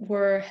that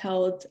were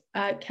held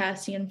at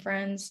Cassie and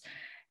Friends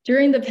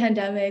during the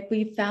pandemic,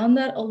 we found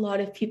that a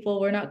lot of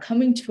people were not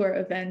coming to our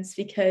events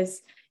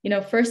because,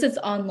 first it's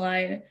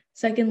online.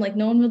 Second, like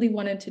no one really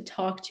wanted to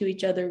talk to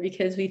each other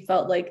because we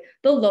felt like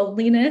the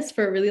loneliness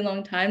for a really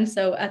long time.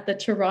 So at the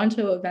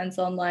Toronto events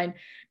online,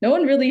 no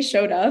one really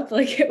showed up.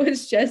 Like it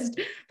was just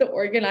the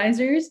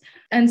organizers.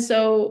 And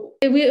so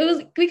we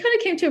kind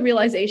of came to a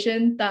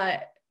realization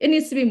that it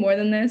needs to be more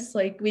than this.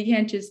 Like we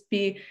can't just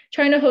be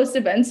trying to host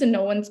events and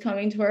no one's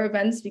coming to our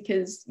events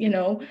because,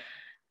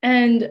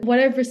 and what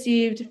I've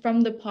received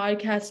from the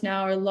podcast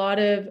now are a lot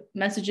of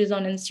messages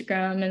on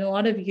Instagram and a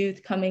lot of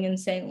youth coming and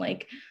saying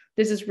like,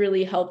 this has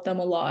really helped them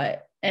a lot.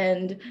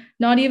 And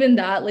not even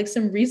that, like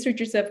some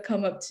researchers have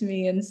come up to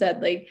me and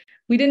said, like,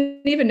 we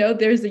didn't even know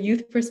there's a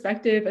youth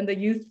perspective and the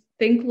youth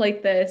think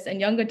like this and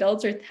young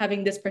adults are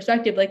having this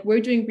perspective. Like we're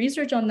doing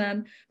research on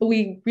them, but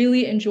we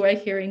really enjoy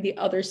hearing the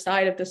other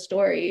side of the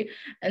story.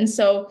 And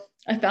so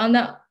I found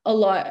that a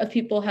lot of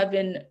people have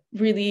been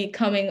really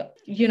coming,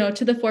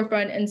 to the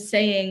forefront and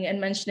saying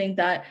and mentioning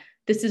that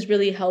this has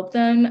really helped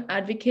them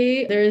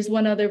advocate. There is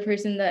one other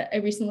person that I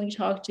recently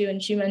talked to,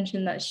 and she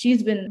mentioned that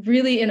she's been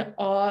really in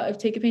awe of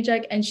Take a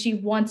Paycheck and she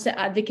wants to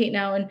advocate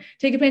now. And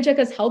Take a Paycheck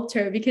has helped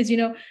her because,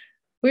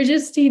 we're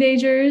just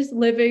teenagers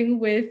living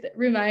with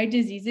rheumatic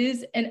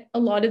diseases, and a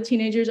lot of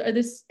teenagers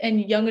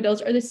and young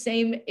adults are the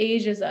same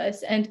age as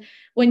us. And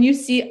when you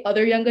see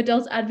other young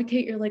adults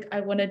advocate, you're like,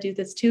 I want to do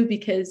this too,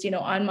 because,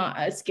 I'm not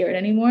as scared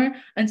anymore.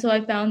 And so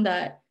I found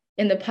that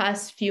in the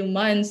past few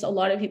months, a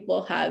lot of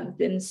people have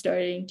been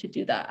starting to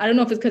do that. I don't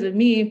know if it's because of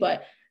me,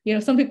 but,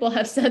 some people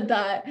have said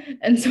that.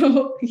 And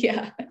so,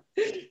 yeah.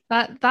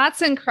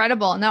 That's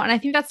incredible. No, and I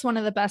think that's one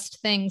of the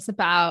best things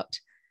about,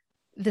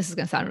 this is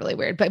going to sound really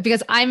weird, but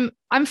because I'm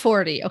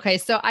 40. Okay.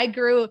 So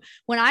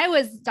when I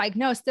was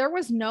diagnosed,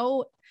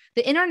 the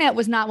internet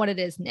was not what it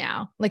is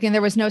now. Like, and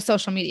there was no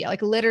social media,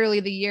 like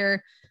literally the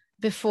year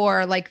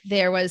before, like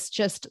there was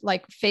just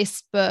like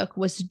Facebook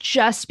was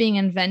just being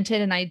invented.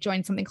 And I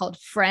joined something called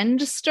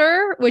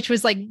Friendster, which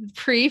was like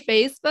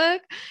pre-Facebook,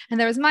 and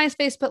there was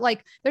MySpace, but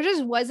like, there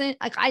just wasn't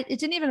like, it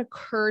didn't even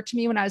occur to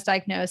me when I was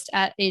diagnosed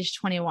at age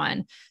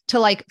 21 to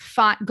like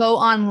go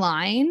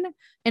online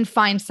and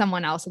find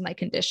someone else in my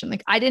condition.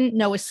 Like I didn't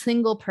know a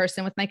single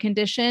person with my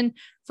condition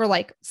for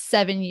like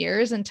 7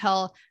 years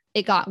until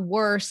it got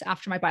worse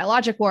after my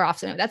biologic wore off.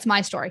 So that's my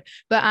story.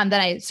 But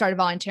then I started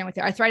volunteering with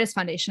the Arthritis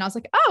Foundation. I was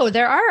like, oh,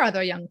 there are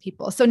other young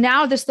people. So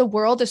now the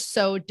world is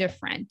so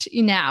different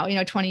now,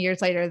 20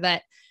 years later,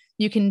 that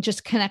you can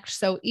just connect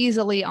so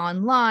easily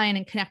online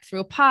and connect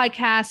through a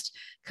podcast,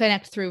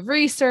 connect through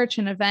research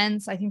and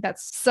events. I think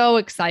that's so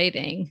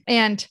exciting.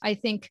 And I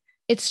think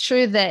it's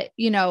true that,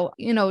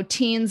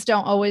 teens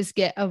don't always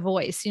get a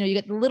voice. You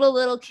get the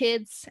little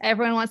kids.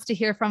 Everyone wants to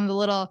hear from the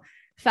little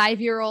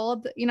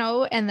 5-year-old,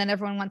 and then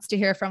everyone wants to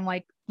hear from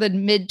like the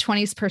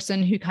mid-20s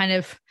person who kind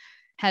of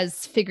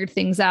has figured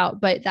things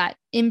out. But that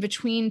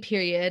in-between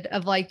period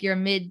of like your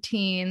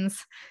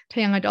mid-teens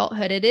to young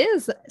adulthood, it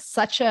is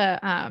such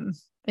a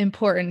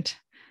important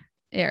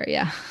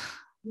area.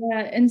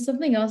 Yeah. And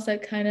something else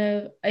that kind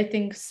of, I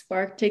think,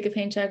 sparked Take a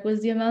Paycheck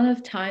was the amount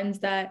of times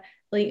that,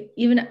 like,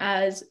 even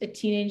as a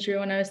teenager,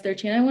 when I was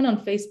 13, I went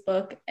on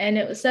Facebook and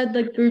it said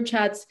the group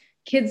chats,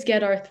 kids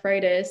get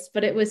arthritis,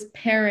 but it was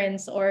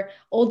parents or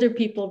older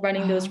people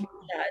running those group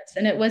chats.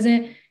 And it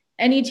wasn't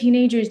any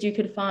teenagers you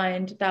could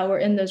find that were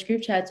in those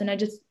group chats. And I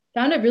just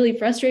found it really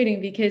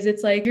frustrating because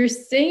it's like, you're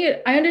saying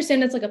it, I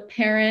understand it's like a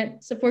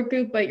parent support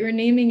group, but you're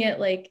naming it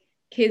like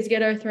kids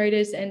get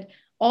arthritis, and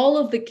all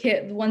of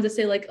the ones that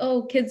say like,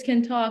 oh, kids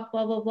can talk,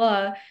 blah, blah,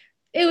 blah.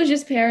 It was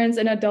just parents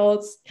and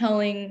adults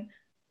telling,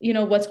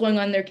 what's going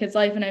on in their kids'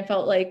 life. And I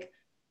felt like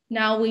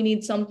now we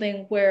need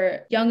something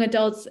where young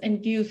adults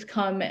and youth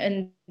come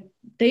and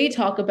they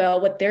talk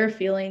about what they're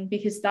feeling,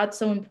 because that's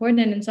so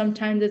important. And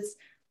sometimes it's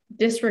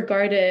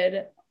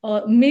disregarded.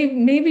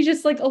 Maybe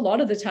just like a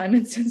lot of the time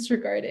it's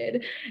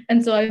disregarded.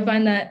 And so I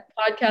find that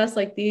podcasts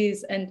like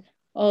these and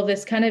all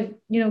this kind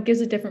of,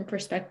 gives a different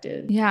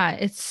perspective. Yeah,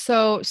 it's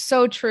so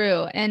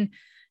true. And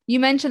you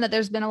mentioned that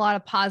there's been a lot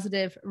of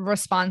positive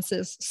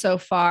responses so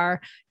far.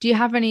 Do you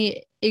have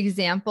any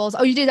examples?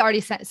 Oh, you did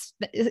already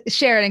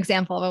share an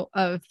example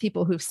of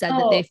people who've said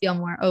that they feel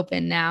more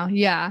open now.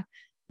 Yeah.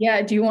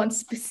 Yeah. Do you want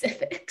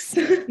specifics?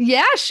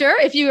 Yeah, sure.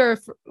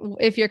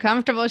 If you're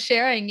comfortable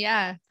sharing.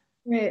 Yeah.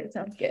 Great,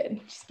 sounds good.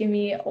 Just give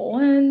me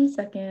 1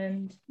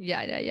 second.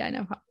 Yeah.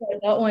 No problem. I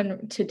got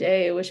one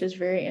today, which is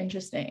very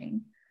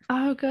interesting.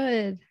 Oh,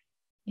 good.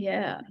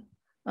 Yeah.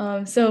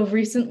 So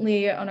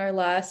recently on our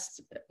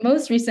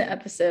most recent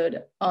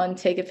episode on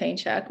Take a Pain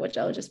Check, which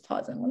I'll just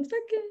pause in 1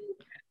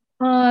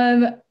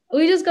 second.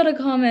 We just got a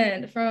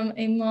comment from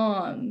a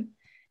mom,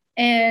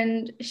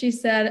 and she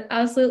said,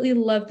 absolutely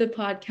love the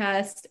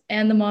podcast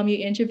and the mom you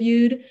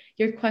interviewed.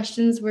 Your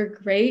questions were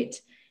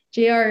great.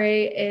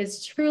 JRA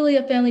is truly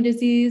a family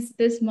disease.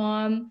 This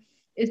mom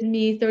is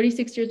me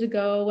 36 years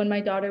ago when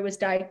my daughter was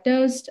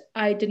diagnosed.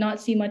 I did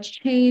not see much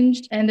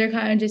change. And they're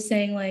kind of just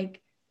saying,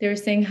 like, they were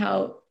saying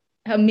how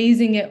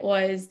amazing it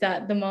was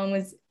that the mom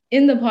was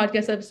in the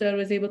podcast episode,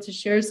 was able to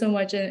share so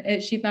much,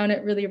 and she found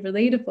it really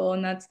relatable.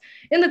 And that's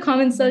in the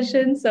comment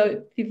section,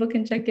 so people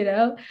can check it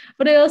out.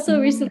 But I also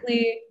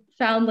recently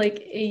found like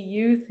a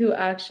youth who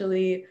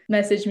actually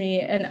messaged me,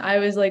 and I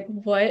was like,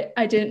 what?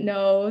 I didn't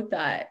know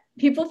that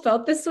people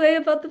felt this way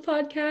about the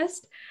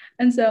podcast.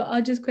 And so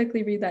I'll just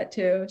quickly read that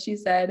too. She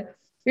said,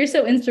 you're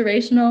so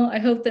inspirational. I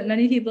hope that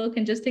many people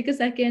can just take a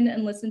second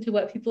and listen to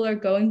what people are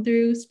going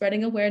through,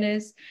 spreading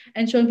awareness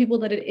and showing people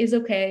that it is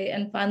okay.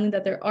 And finally,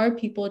 that there are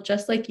people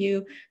just like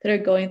you that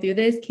are going through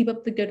this. Keep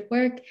up the good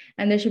work.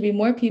 And there should be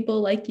more people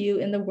like you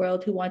in the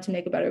world who want to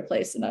make a better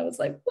place. And I was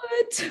like,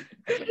 what?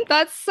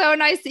 That's so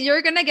nice.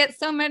 You're going to get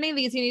so many of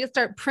these. You need to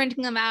start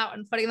printing them out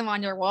and putting them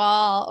on your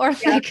wall, or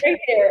like right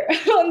here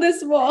on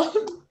this wall.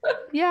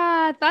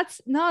 Yeah, that's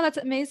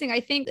amazing. I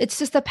think it's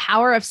just the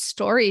power of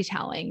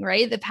storytelling,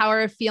 right? The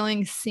power of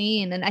feeling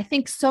seen. And I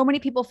think so many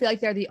people feel like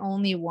they're the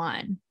only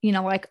one,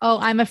 like, oh,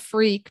 I'm a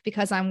freak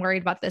because I'm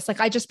worried about this. Like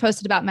I just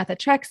posted about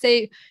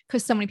methotrexate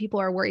because so many people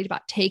are worried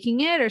about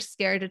taking it or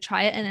scared to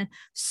try it. And then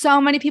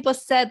so many people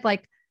said,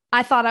 like,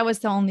 I thought I was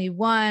the only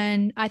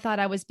one. I thought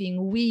I was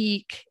being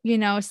weak,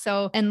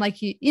 so, and like,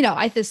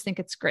 I just think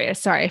it's great.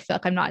 Sorry. I feel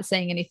like I'm not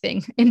saying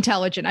anything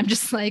intelligent. I'm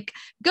just like,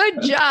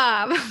 good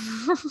job.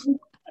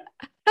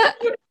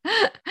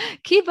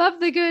 Keep up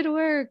the good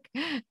work.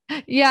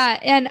 Yeah.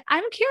 And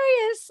I'm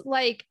curious,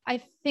 like,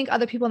 I think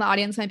other people in the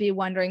audience might be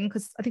wondering,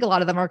 because I think a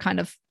lot of them are kind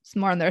of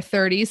more in their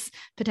 30s,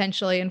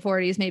 potentially in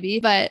 40s, maybe,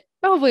 but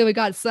hopefully we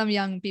got some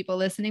young people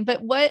listening.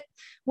 But what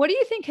do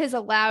you think has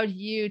allowed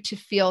you to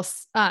feel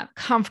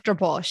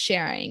comfortable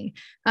sharing?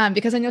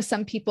 Because I know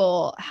some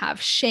people have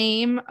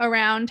shame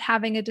around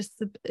having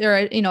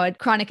a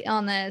chronic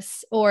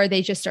illness, or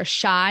they just are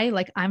shy.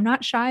 Like I'm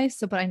not shy.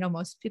 But I know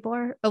most people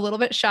are a little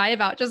bit shy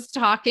about just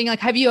talking. Like,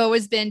 have you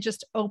always been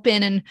just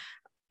open and,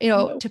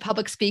 to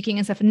public speaking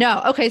and stuff?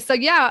 No. Okay. So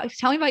yeah,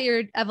 tell me about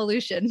your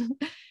evolution.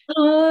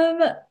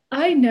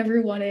 I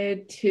never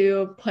wanted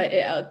to put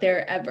it out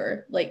there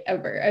ever.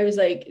 I was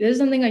like, this is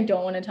something I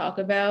don't want to talk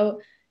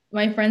about.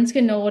 My friends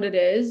can know what it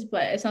is,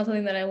 but it's not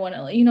something that I want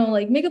to,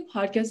 like make a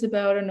podcast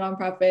about or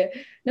nonprofit.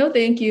 No,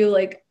 thank you.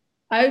 Like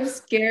I'm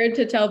scared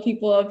to tell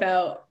people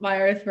about my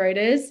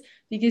arthritis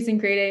because in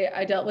grade 8,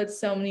 I dealt with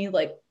so many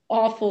like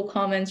awful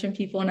comments from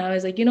people. And I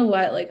was like, you know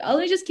what, like, I'll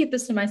just keep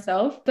this to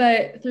myself.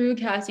 But through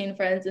Cassie and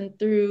friends and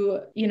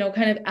through,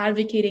 kind of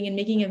advocating and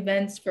making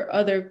events for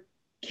other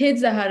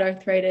kids that had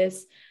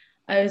arthritis,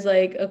 I was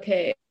like,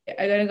 okay,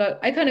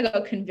 I kind of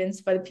got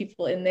convinced by the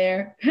people in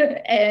there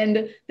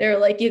and they're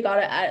like, you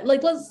gotta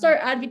let's start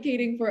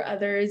advocating for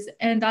others.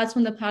 And that's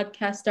when the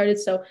podcast started.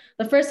 So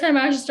the first time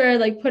I actually started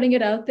like putting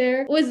it out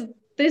there was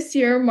this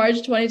year,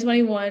 March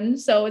 2021.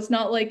 So it's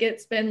not like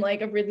it's been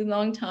like a really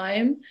long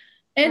time.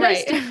 And right.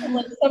 I still,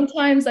 like,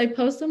 sometimes I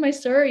post on my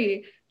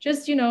story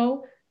just,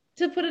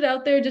 to put it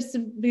out there, just to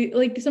be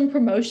like some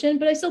promotion,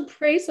 but I still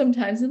pray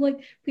sometimes. I'm like,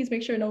 please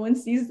make sure no one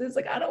sees this.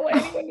 Like, I don't want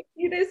anyone to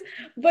see this.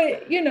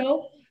 But,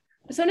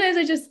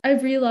 sometimes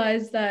I've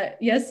realized that,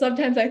 yes,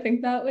 sometimes I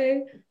think that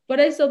way, but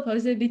I still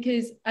post it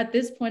because at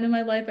this point in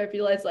my life, I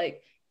realized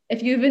like,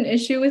 if you have an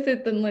issue with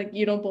it, then like,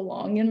 you don't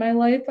belong in my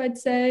life, I'd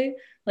say,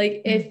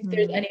 like if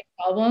there's any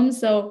problems.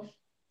 So,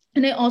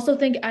 and I also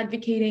think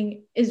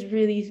advocating is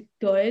really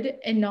good.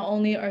 And not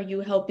only are you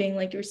helping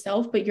like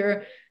yourself, but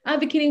you're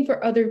advocating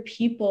for other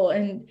people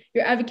and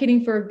you're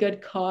advocating for a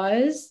good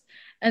cause.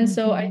 And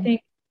so I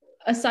think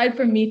aside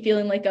from me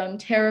feeling like I'm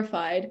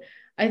terrified,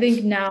 I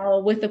think now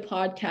with the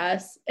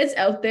podcast, it's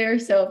out there.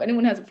 So if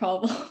anyone has a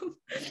problem,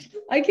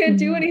 I can't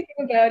do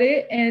anything about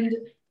it. And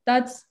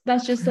that's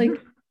just like,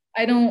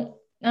 I don't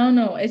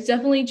know. It's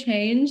definitely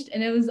changed.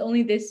 And it was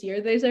only this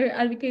year they started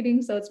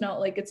advocating. So it's not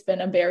like it's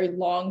been a very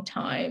long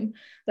time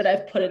that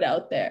I've put it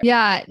out there.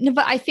 Yeah, no,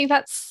 but I think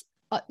that's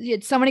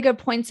so many good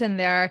points in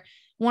there.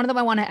 One of them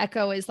I want to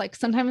echo is like,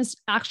 sometimes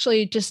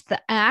actually just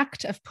the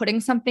act of putting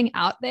something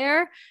out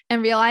there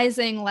and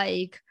realizing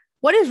like,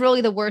 what is really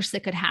the worst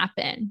that could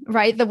happen,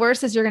 right? The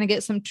worst is you're going to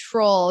get some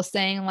troll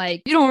saying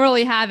like, you don't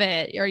really have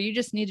it, or you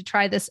just need to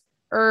try this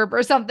herb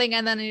or something.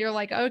 And then you're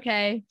like,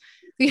 okay.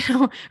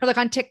 Or like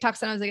on TikTok,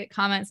 sometimes I get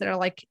comments that are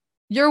like,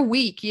 you're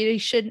weak. You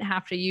shouldn't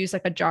have to use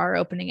like a jar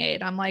opening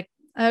aid. I'm like,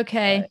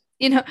 okay,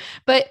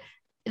 but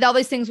all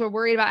these things we're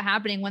worried about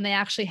happening, when they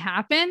actually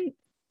happen,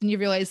 and you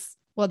realize,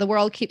 well, the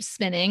world keeps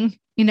spinning,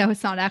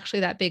 it's not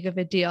actually that big of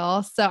a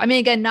deal. So, I mean,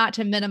 again, not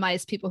to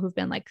minimize people who've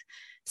been like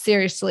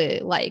seriously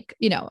like,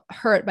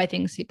 hurt by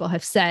things people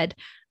have said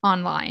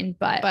online,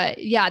 but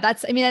yeah, I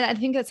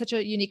think that's such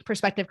a unique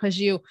perspective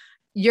because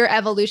your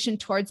evolution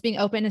towards being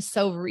open is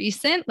so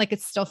recent, like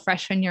it's still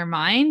fresh in your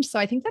mind. So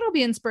I think that'll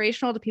be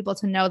inspirational to people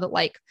to know that,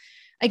 like,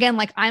 again,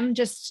 like I'm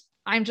just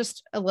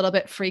a little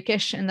bit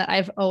freakish and that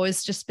I've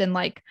always just been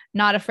like,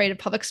 not afraid of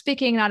public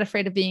speaking, not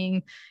afraid of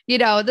being,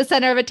 the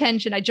center of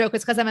attention. I joke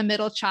it's because I'm a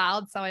middle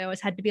child. So I always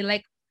had to be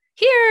like,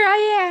 here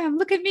I am,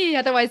 look at me.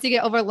 Otherwise you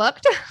get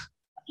overlooked.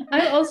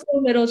 I'm also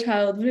a middle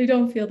child, but I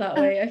don't feel that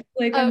way. I feel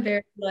like I'm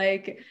very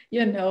like,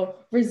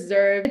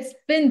 reserved. It's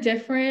been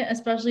different,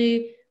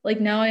 especially like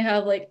now I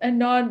have like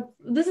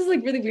this is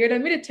like really weird. I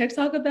made a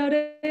TikTok about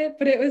it,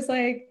 but it was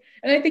like,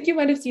 and I think you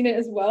might have seen it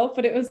as well,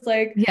 but it was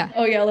like, yeah,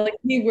 oh yeah, like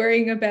me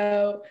worrying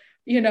about,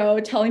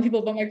 telling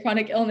people about my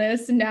chronic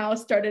illness, now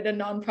started a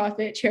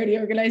nonprofit charity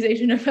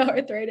organization about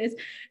arthritis.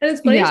 And it's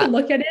funny to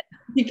look at it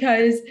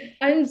because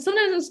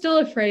sometimes I'm still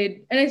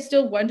afraid and I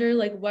still wonder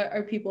like, what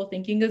are people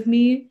thinking of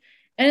me?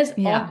 And it's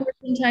awkward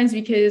sometimes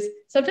because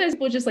sometimes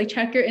people just like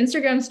check your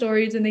Instagram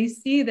stories and they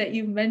see that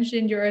you've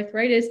mentioned your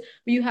arthritis,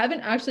 but you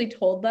haven't actually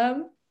told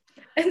them.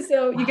 And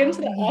so you get into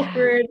the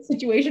awkward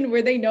situation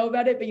where they know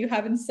about it, but you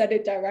haven't said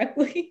it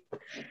directly.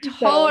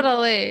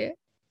 Totally.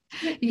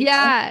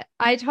 Yeah,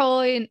 I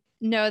totally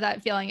know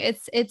that feeling.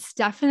 It's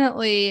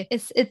definitely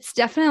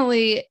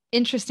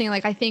interesting.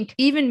 Like, I think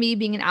even me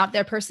being an out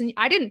there person,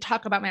 I didn't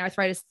talk about my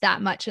arthritis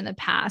that much in the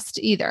past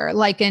either.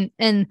 Like,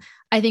 and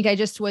I think I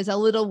just was a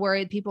little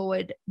worried people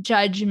would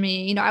judge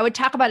me. I would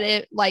talk about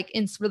it like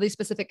in really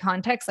specific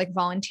contexts, like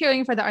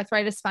volunteering for the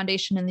Arthritis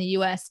Foundation in the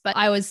US, but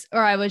I was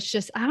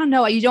just, I don't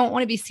know, you don't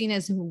want to be seen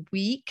as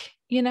weak,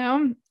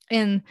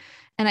 and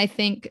I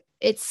think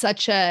it's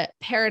such a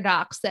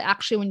paradox that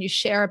actually when you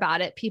share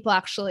about it, people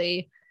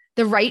actually,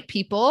 the right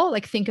people,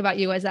 like think about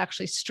you as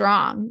actually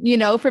strong,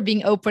 for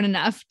being open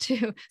enough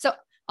to, so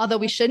although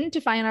we shouldn't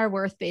define our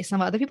worth based on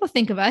what other people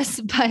think of us,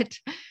 but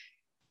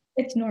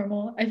it's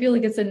normal. I feel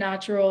like it's a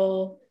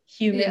natural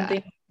human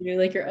thing to do.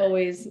 Like you're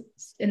always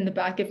in the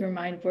back of your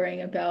mind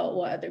worrying about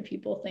what other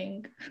people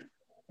think.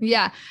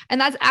 Yeah.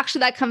 And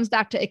that comes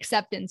back to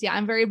acceptance. Yeah.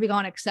 I'm very big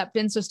on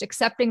acceptance, just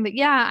accepting that,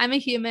 yeah, I'm a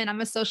human, I'm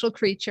a social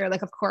creature.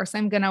 Like, of course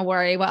I'm going to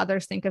worry what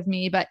others think of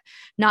me, but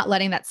not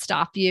letting that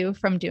stop you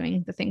from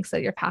doing the things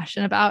that you're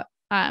passionate about.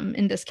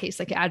 In this case,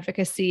 like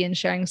advocacy and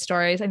sharing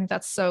stories. I think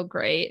that's so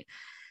great.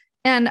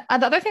 And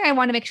the other thing I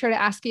want to make sure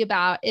to ask you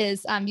about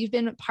is you've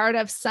been part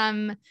of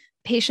some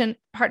patient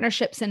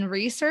partnerships and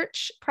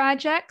research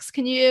projects.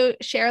 Can you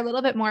share a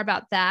little bit more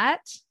about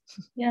that?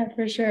 Yeah,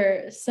 for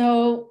sure.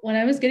 So when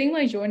I was getting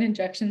my joint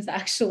injections,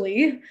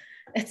 actually,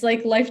 it's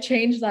like life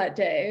changed that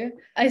day.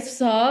 I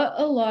saw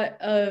a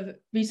lot of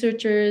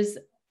researchers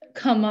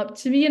come up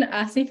to me and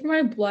ask me for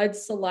my blood,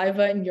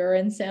 saliva, and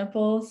urine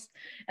samples.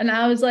 And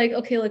I was like,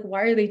 okay, like,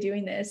 why are they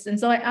doing this? And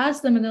so I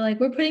asked them and they're like,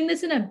 we're putting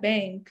this in a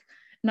bank.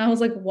 And I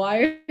was like,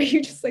 why are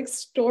you just like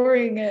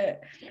storing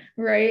it?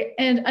 Right.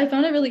 And I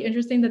found it really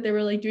interesting that they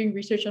were like doing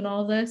research on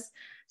all of this.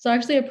 So I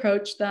actually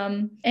approached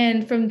them.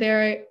 And from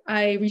there,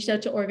 I reached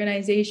out to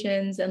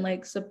organizations and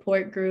like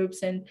support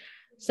groups and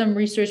some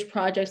research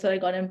projects that I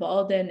got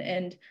involved in.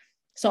 And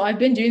so I've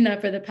been doing that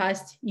for the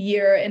past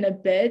year and a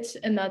bit.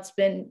 And that's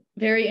been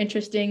very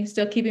interesting,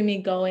 still keeping me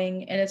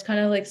going. And it's kind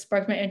of like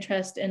sparked my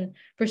interest in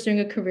pursuing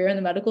a career in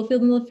the medical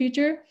field in the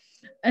future.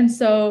 And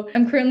so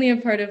I'm currently a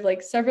part of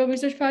like several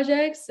research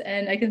projects,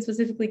 and I can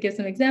specifically give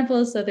some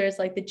examples. So there's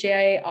like the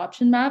JIA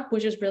option map,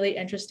 which is really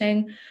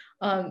interesting.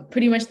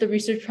 Pretty much the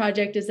research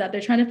project is that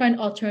they're trying to find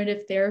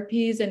alternative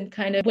therapies, and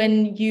kind of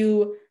when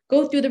you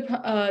go through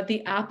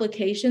the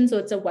application, so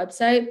it's a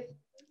website,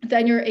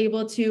 then you're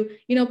able to,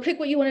 pick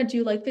what you want to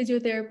do, like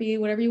physiotherapy,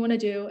 whatever you want to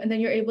do. And then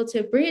you're able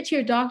to bring it to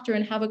your doctor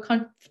and have a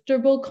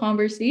comfortable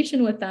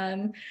conversation with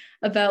them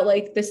about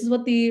like, this is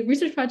what the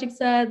research project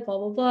said, blah,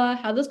 blah, blah,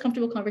 have those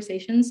comfortable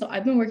conversations. So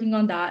I've been working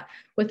on that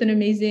with an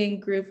amazing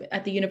group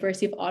at the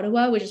University of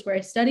Ottawa, which is where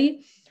I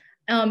study.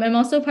 I'm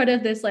also part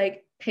of this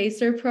like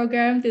PACER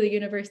program through the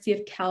University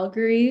of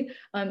Calgary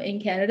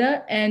in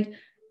Canada. And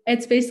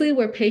it's basically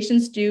where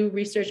patients do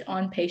research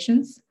on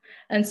patients.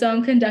 And so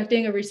I'm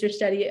conducting a research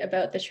study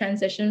about the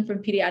transition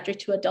from pediatric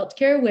to adult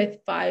care with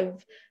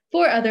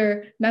four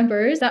other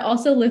members that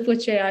also live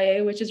with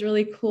JIA, which is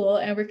really cool.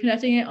 And we're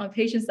conducting it on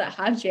patients that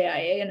have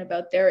JIA and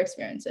about their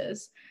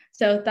experiences.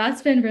 So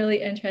that's been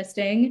really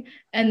interesting.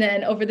 And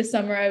then over the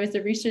summer, I was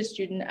a research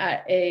student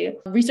at a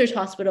research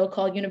hospital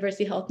called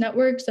University Health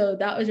Network. So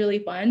that was really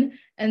fun.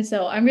 And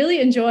so I'm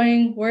really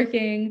enjoying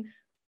working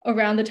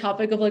around the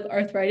topic of like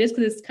arthritis,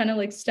 because it's kind of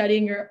like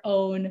studying your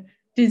own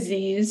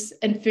disease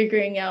and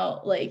figuring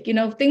out like,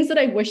 things that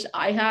I wish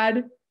I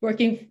had,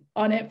 working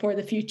on it for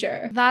the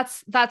future.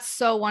 That's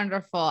so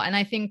wonderful. And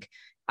I think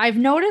I've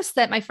noticed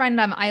that my friend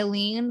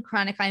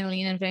Chronic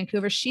Eileen in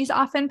Vancouver, she's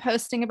often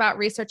posting about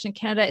research in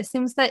Canada. It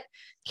seems that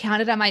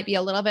Canada might be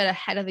a little bit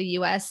ahead of the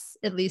US,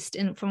 at least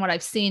from what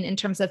I've seen, in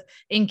terms of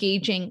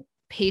engaging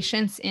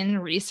patients in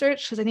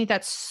research, because I think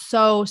that's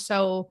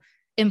so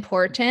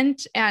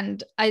important.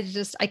 And I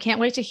can't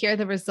wait to hear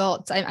the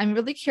results. I'm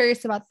really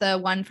curious about the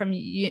one from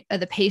you,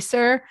 the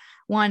PACER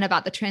one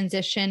about the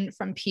transition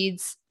from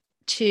peds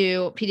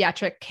to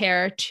pediatric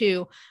care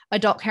to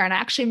adult care. And I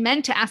actually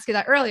meant to ask you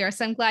that earlier.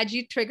 So I'm glad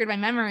you triggered my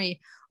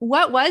memory.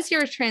 What was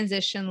your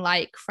transition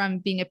like from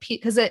being a ped?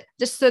 Because it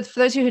just, so for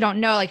those of you who don't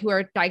know, like who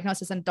are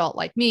diagnosed as an adult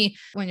like me,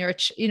 when you're,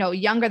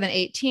 younger than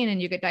 18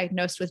 and you get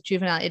diagnosed with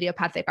juvenile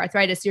idiopathic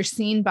arthritis, you're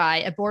seen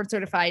by a board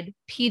certified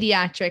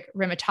pediatric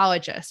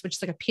rheumatologist, which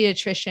is like a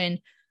pediatrician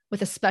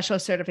with a special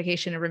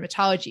certification in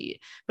rheumatology.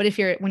 But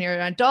when you're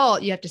an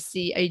adult, you have to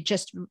see a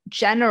just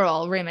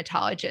general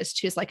rheumatologist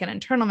who's like an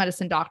internal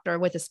medicine doctor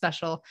with a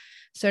special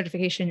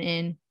certification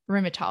in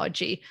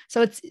rheumatology.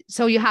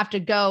 So you have to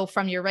go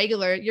from your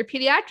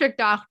pediatric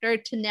doctor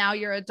to now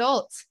your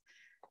adult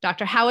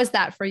doctor. How is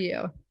that for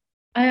you?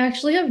 I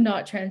actually have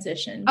not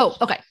transitioned. Oh,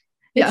 okay.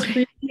 Yeah.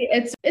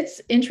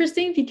 It's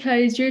interesting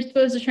because you're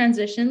supposed to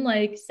transition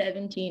like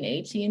 17,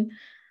 18.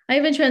 I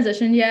haven't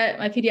transitioned yet.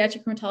 My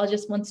pediatric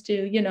rheumatologist wants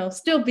to,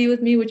 still be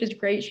with me, which is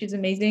great. She's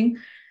amazing.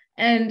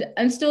 And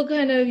I'm still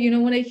kind of,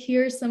 when I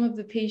hear some of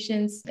the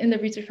patients in the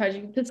research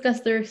project discuss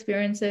their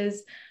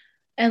experiences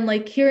and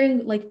like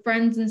hearing like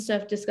friends and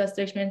stuff discuss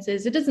their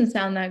experiences, it doesn't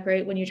sound that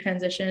great when you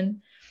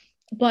transition.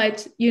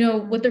 But,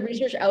 with the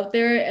research out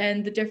there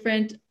and the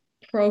different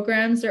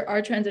programs, there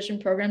are transition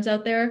programs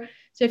out there.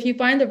 So if you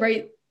find the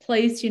right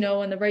place,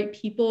 and the right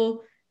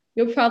people,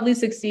 you'll probably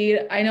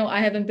succeed. I know I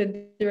haven't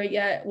been through it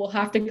yet. We'll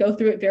have to go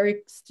through it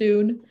very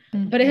soon,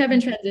 but I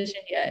haven't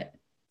transitioned yet.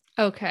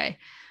 Okay.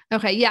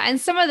 Yeah. And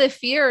some of the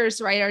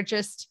fears, right, are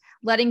just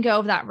letting go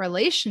of that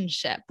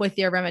relationship with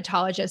your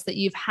rheumatologist that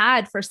you've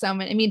had for so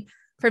many. I mean,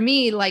 for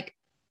me, like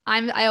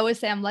I always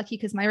say I'm lucky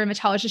because my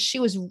rheumatologist, she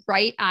was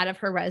right out of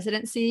her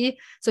residency.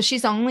 So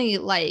she's only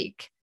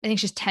like, I think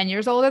she's 10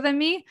 years older than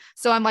me.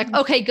 So I'm like,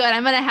 okay, good.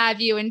 I'm going to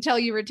have you until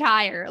you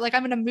retire. Like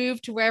I'm going to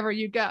move to wherever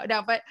you go.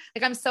 No, but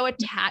like, I'm so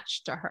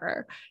attached to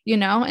her,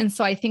 And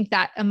so I think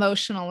that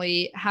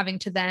emotionally having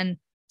to then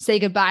say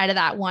goodbye to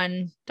that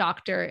one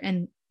doctor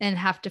and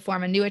have to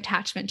form a new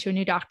attachment to a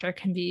new doctor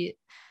can be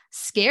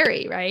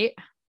scary. Right.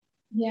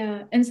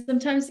 Yeah. And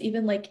sometimes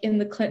even like in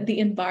the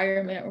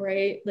environment,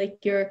 right? Like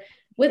you're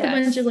with a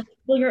bunch of like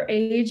people your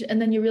age,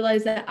 and then you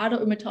realize that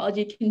adult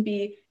rheumatology can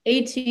be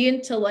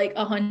 18 to like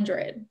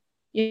 100,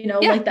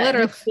 like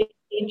that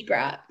age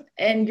gap.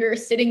 And you're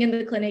sitting in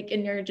the clinic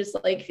and you're just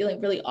like feeling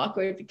really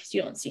awkward because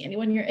you don't see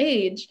anyone your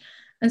age.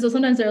 And so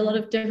sometimes there are a lot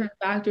of different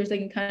factors that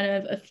can kind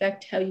of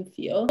affect how you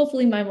feel.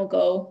 Hopefully mine will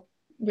go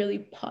really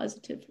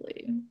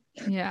positively.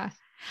 Yeah.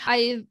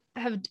 I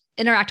have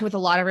interacted with a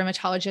lot of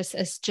rheumatologists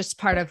as just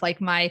part of like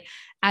my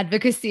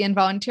advocacy and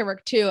volunteer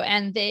work too.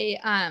 And they,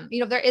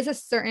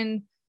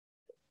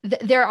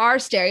 there are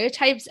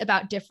stereotypes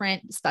about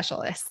different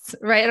specialists,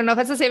 right? I don't know if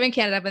that's the same in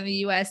Canada, but in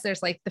the US,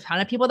 there's like the ton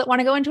of people that want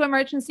to go into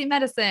emergency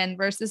medicine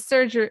versus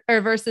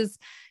versus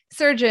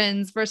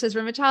surgeons versus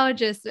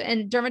rheumatologists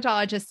and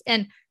dermatologists.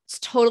 And it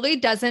totally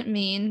doesn't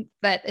mean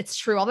that it's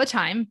true all the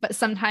time, but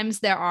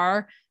sometimes there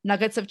are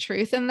nuggets of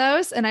truth in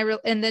those. And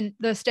then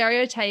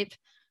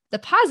the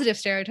positive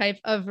stereotype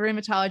of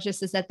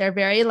rheumatologists is that they're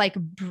very like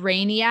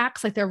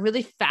brainiacs, like they're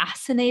really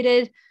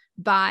fascinated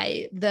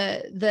by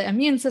the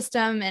immune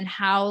system and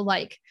how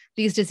like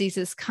these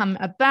diseases come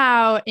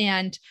about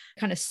and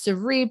kind of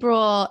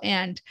cerebral.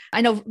 And I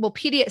know,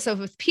 so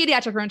with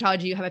pediatric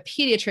rheumatology, you have a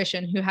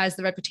pediatrician who has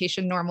the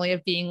reputation normally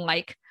of being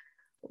like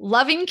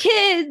loving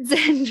kids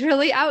and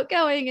really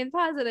outgoing and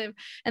positive.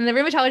 And the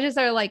rheumatologists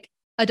are like,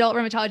 adult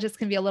rheumatologists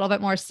can be a little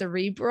bit more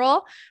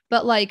cerebral,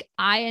 but like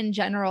I, in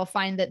general,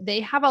 find that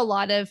they have a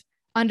lot of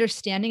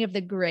understanding of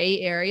the gray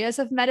areas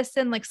of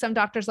medicine. Like some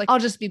doctors, like I'll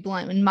just be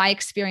blunt, in my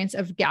experience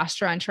of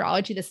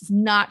gastroenterology, this is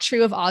not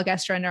true of all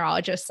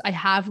gastroenterologists. I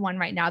have one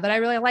right now that I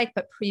really like,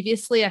 but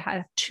previously I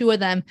had two of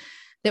them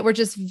that were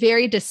just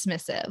very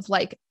dismissive.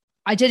 Like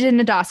I did an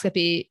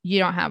endoscopy. You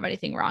don't have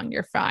anything wrong.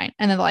 You're fine.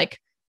 And then like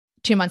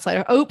 2 months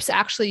later, oops,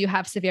 actually you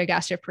have severe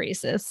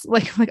gastroparesis.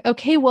 Like,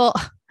 okay, well,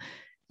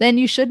 then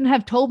you shouldn't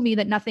have told me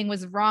that nothing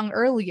was wrong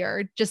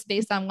earlier just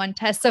based on one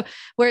test. So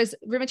whereas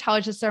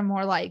rheumatologists are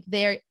more like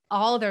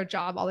all their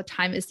job all the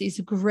time is these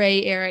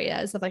gray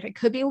areas of like, it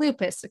could be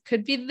lupus, it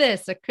could be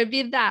this, it could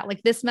be that,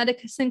 like this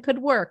medicine could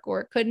work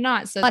or it could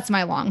not. So that's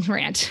my long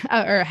rant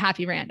or a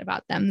happy rant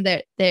about them.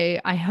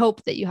 I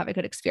hope that you have a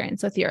good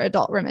experience with your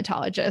adult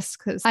rheumatologist,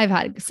 because I've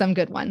had some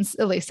good ones,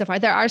 at least so far.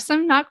 There are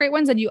some not great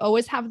ones, and you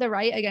always have the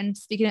right, again,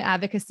 speaking of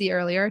advocacy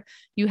earlier,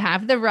 you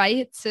have the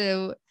right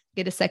to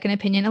get a second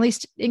opinion. At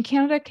least in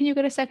Canada, can you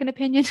get a second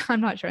opinion?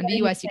 I'm not sure. In the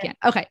US, you can.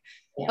 Okay.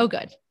 Yeah. Oh,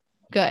 good.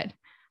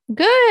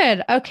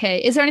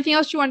 Okay. Is there anything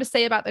else you want to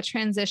say about the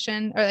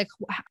transition, or like,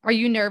 are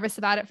you nervous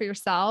about it for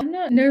yourself? I'm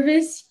not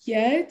nervous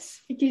yet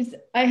because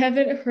I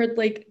haven't heard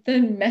like the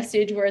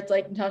message where it's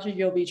like, Natasha,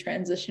 you'll be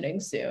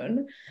transitioning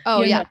soon.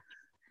 Oh, yeah.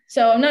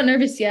 So I'm not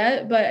nervous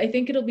yet, but I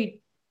think it'll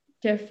be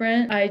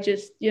different. I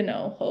just,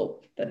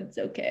 hope that it's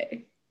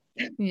okay.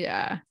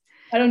 Yeah.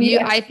 I don't need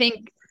I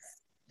think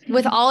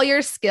with all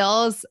your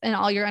skills and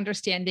all your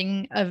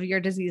understanding of your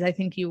disease, I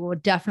think you will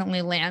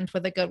definitely land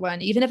with a good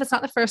one. Even if it's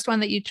not the first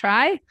one that you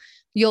try,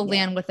 you'll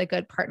land with a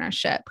good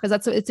partnership,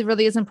 because it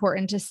really is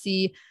important to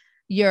see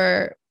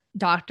your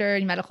doctor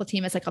and medical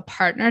team as like a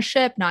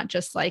partnership, not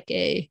just like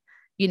I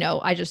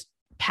just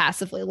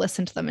passively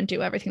listen to them and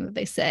do everything that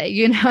they say,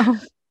 Yeah.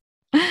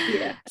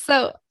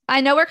 So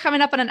I know we're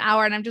coming up on an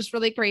hour, and I'm just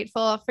really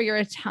grateful for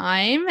your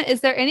time.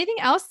 Is there anything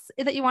else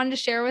that you wanted to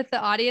share with the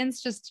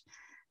audience? Just,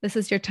 this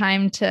is your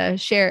time to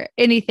share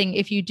anything.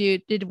 If you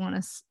did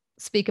want to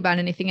speak about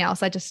anything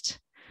else, I just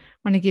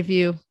want to give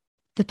you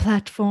the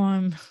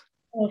platform.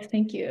 Oh,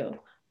 thank you.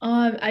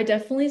 I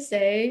definitely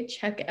say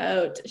check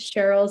out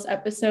Cheryl's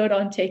episode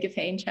on Take a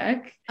Pain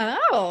Check.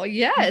 Oh,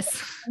 yes.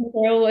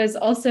 Cheryl was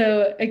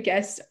also a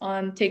guest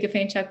on Take a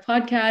Pain Check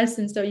podcast.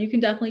 And so you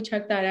can definitely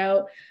check that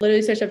out.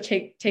 Literally search up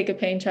Take a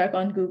Pain Check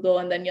on Google,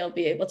 and then you'll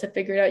be able to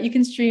figure it out. You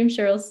can stream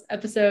Cheryl's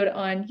episode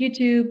on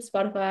YouTube,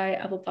 Spotify,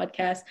 Apple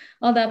Podcasts,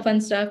 all that fun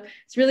stuff.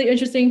 It's really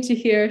interesting to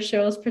hear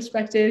Cheryl's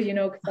perspective,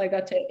 because I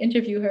got to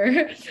interview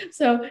her.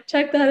 So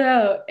check that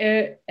out.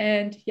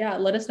 And yeah,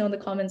 let us know in the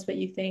comments what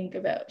you think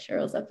about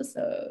Cheryl's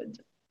episode.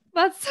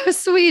 That's so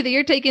sweet that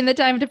you're taking the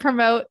time to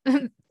promote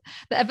the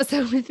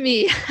episode with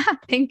me.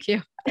 Thank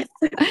you.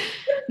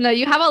 No,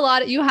 you have a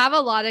lot of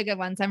good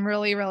ones. I'm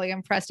really, really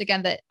impressed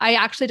again that I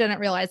actually didn't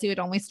realize you had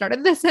only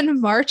started this in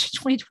March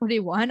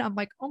 2021. I'm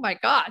like, oh my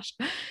gosh,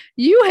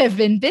 you have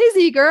been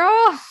busy,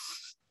 girl.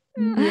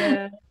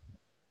 Yeah.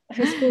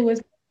 High school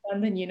was fun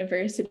than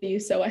university,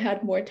 so I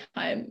had more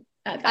time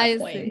at that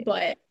point. See.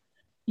 But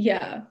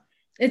yeah.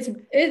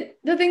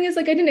 The thing is,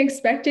 like, I didn't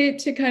expect it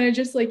to kind of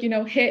just like,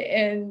 hit,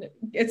 and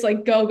it's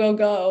like,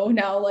 go.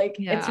 Now, like,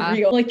 It's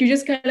real. Like, you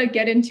just kind of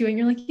get into it and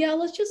you're like, yeah,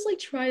 let's just like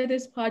try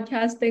this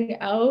podcast thing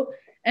out.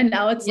 And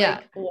now it's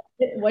like,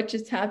 what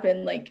just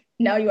happened? Like,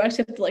 now you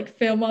actually have to like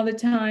film all the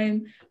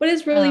time, but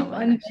it's really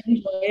fun. I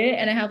enjoy it.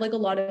 And I have like a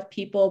lot of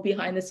people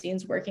behind the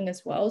scenes working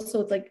as well. So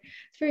it's like,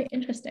 it's very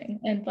interesting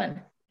and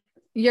fun.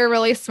 You're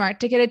really smart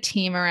to get a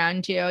team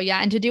around you.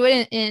 Yeah. And to do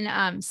it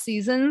in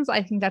seasons,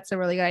 I think that's a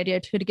really good idea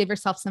too, to give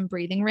yourself some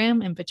breathing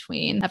room in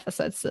between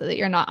episodes so that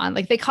you're not on,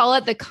 like, they call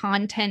it the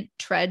content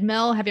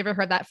treadmill. Have you ever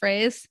heard that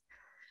phrase?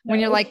 No. When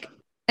you're like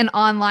an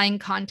online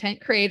content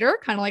creator,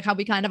 kind of like how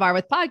we kind of are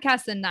with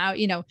podcasts and now,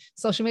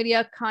 social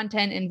media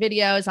content and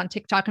videos on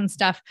TikTok and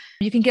stuff.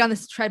 You can get on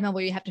this treadmill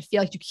where you have to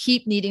feel like you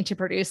keep needing to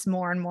produce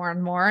more and more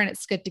and more. And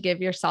it's good to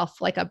give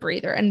yourself like a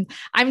breather. And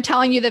I'm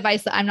telling you the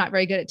advice that I'm not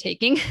very good at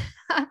taking,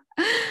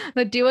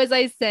 but do as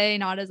I say,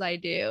 not as I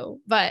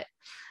do. But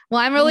well,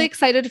 I'm really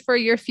excited for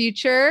your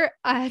future.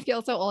 I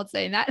feel so old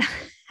saying that.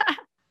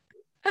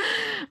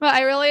 But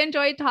I really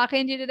enjoyed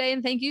talking to you today.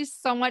 And thank you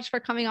so much for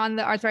coming on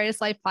the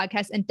Arthritis Life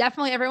podcast. And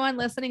definitely everyone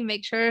listening,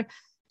 make sure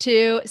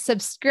to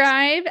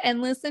subscribe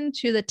and listen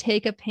to the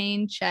Take a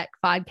Pain Check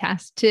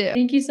podcast too.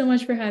 Thank you so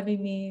much for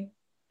having me.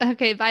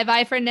 Okay.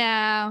 Bye for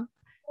now.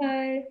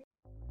 Bye.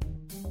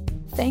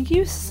 Thank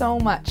you so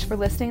much for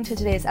listening to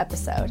today's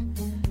episode.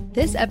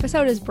 This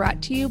episode is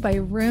brought to you by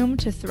Room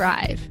to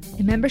Thrive,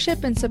 a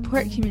membership and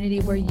support community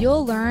where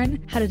you'll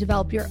learn how to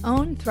develop your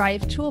own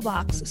Thrive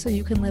toolbox so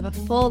you can live a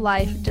full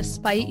life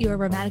despite your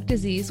rheumatic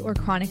disease or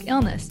chronic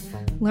illness.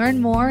 Learn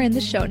more in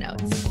the show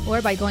notes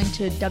or by going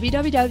to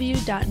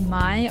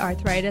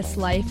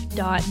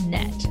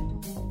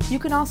www.myarthritislife.net. You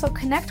can also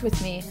connect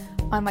with me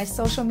on my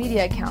social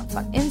media accounts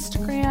on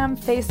Instagram,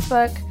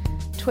 Facebook,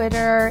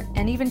 Twitter,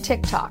 and even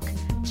TikTok.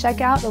 Check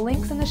out the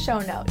links in the show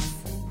notes.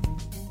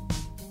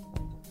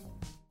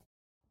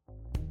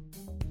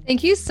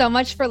 Thank you so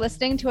much for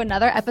listening to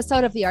another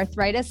episode of the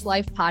Arthritis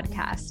Life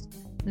podcast.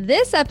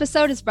 This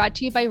episode is brought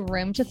to you by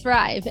Room to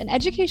Thrive, an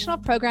educational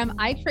program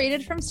I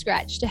created from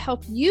scratch to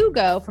help you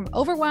go from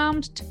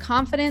overwhelmed to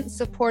confident,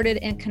 supported,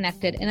 and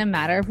connected in a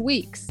matter of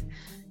weeks.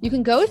 You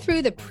can go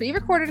through the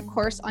pre-recorded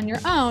course on your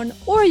own,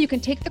 or you can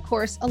take the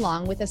course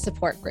along with a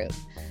support group.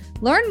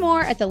 Learn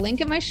more at the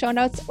link in my show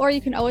notes, or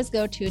you can always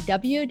go to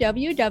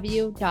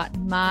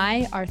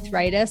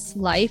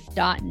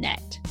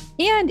www.myarthritislife.net.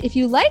 And if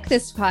you like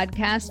this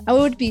podcast, I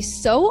would be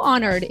so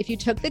honored if you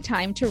took the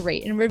time to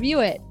rate and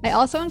review it. I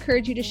also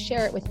encourage you to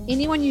share it with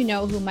anyone you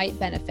know who might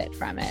benefit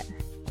from it.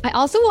 I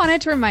also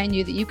wanted to remind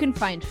you that you can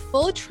find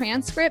full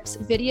transcripts,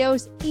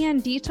 videos,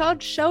 and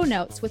detailed show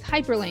notes with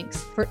hyperlinks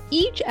for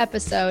each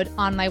episode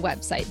on my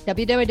website,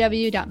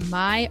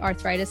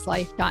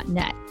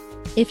 www.myarthritislife.net.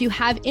 If you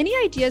have any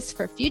ideas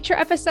for future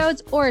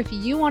episodes, or if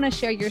you want to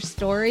share your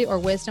story or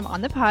wisdom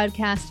on the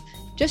podcast,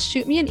 just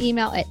shoot me an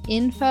email at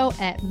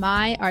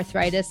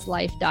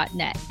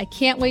info@myarthritislife.net. I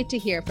can't wait to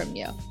hear from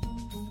you.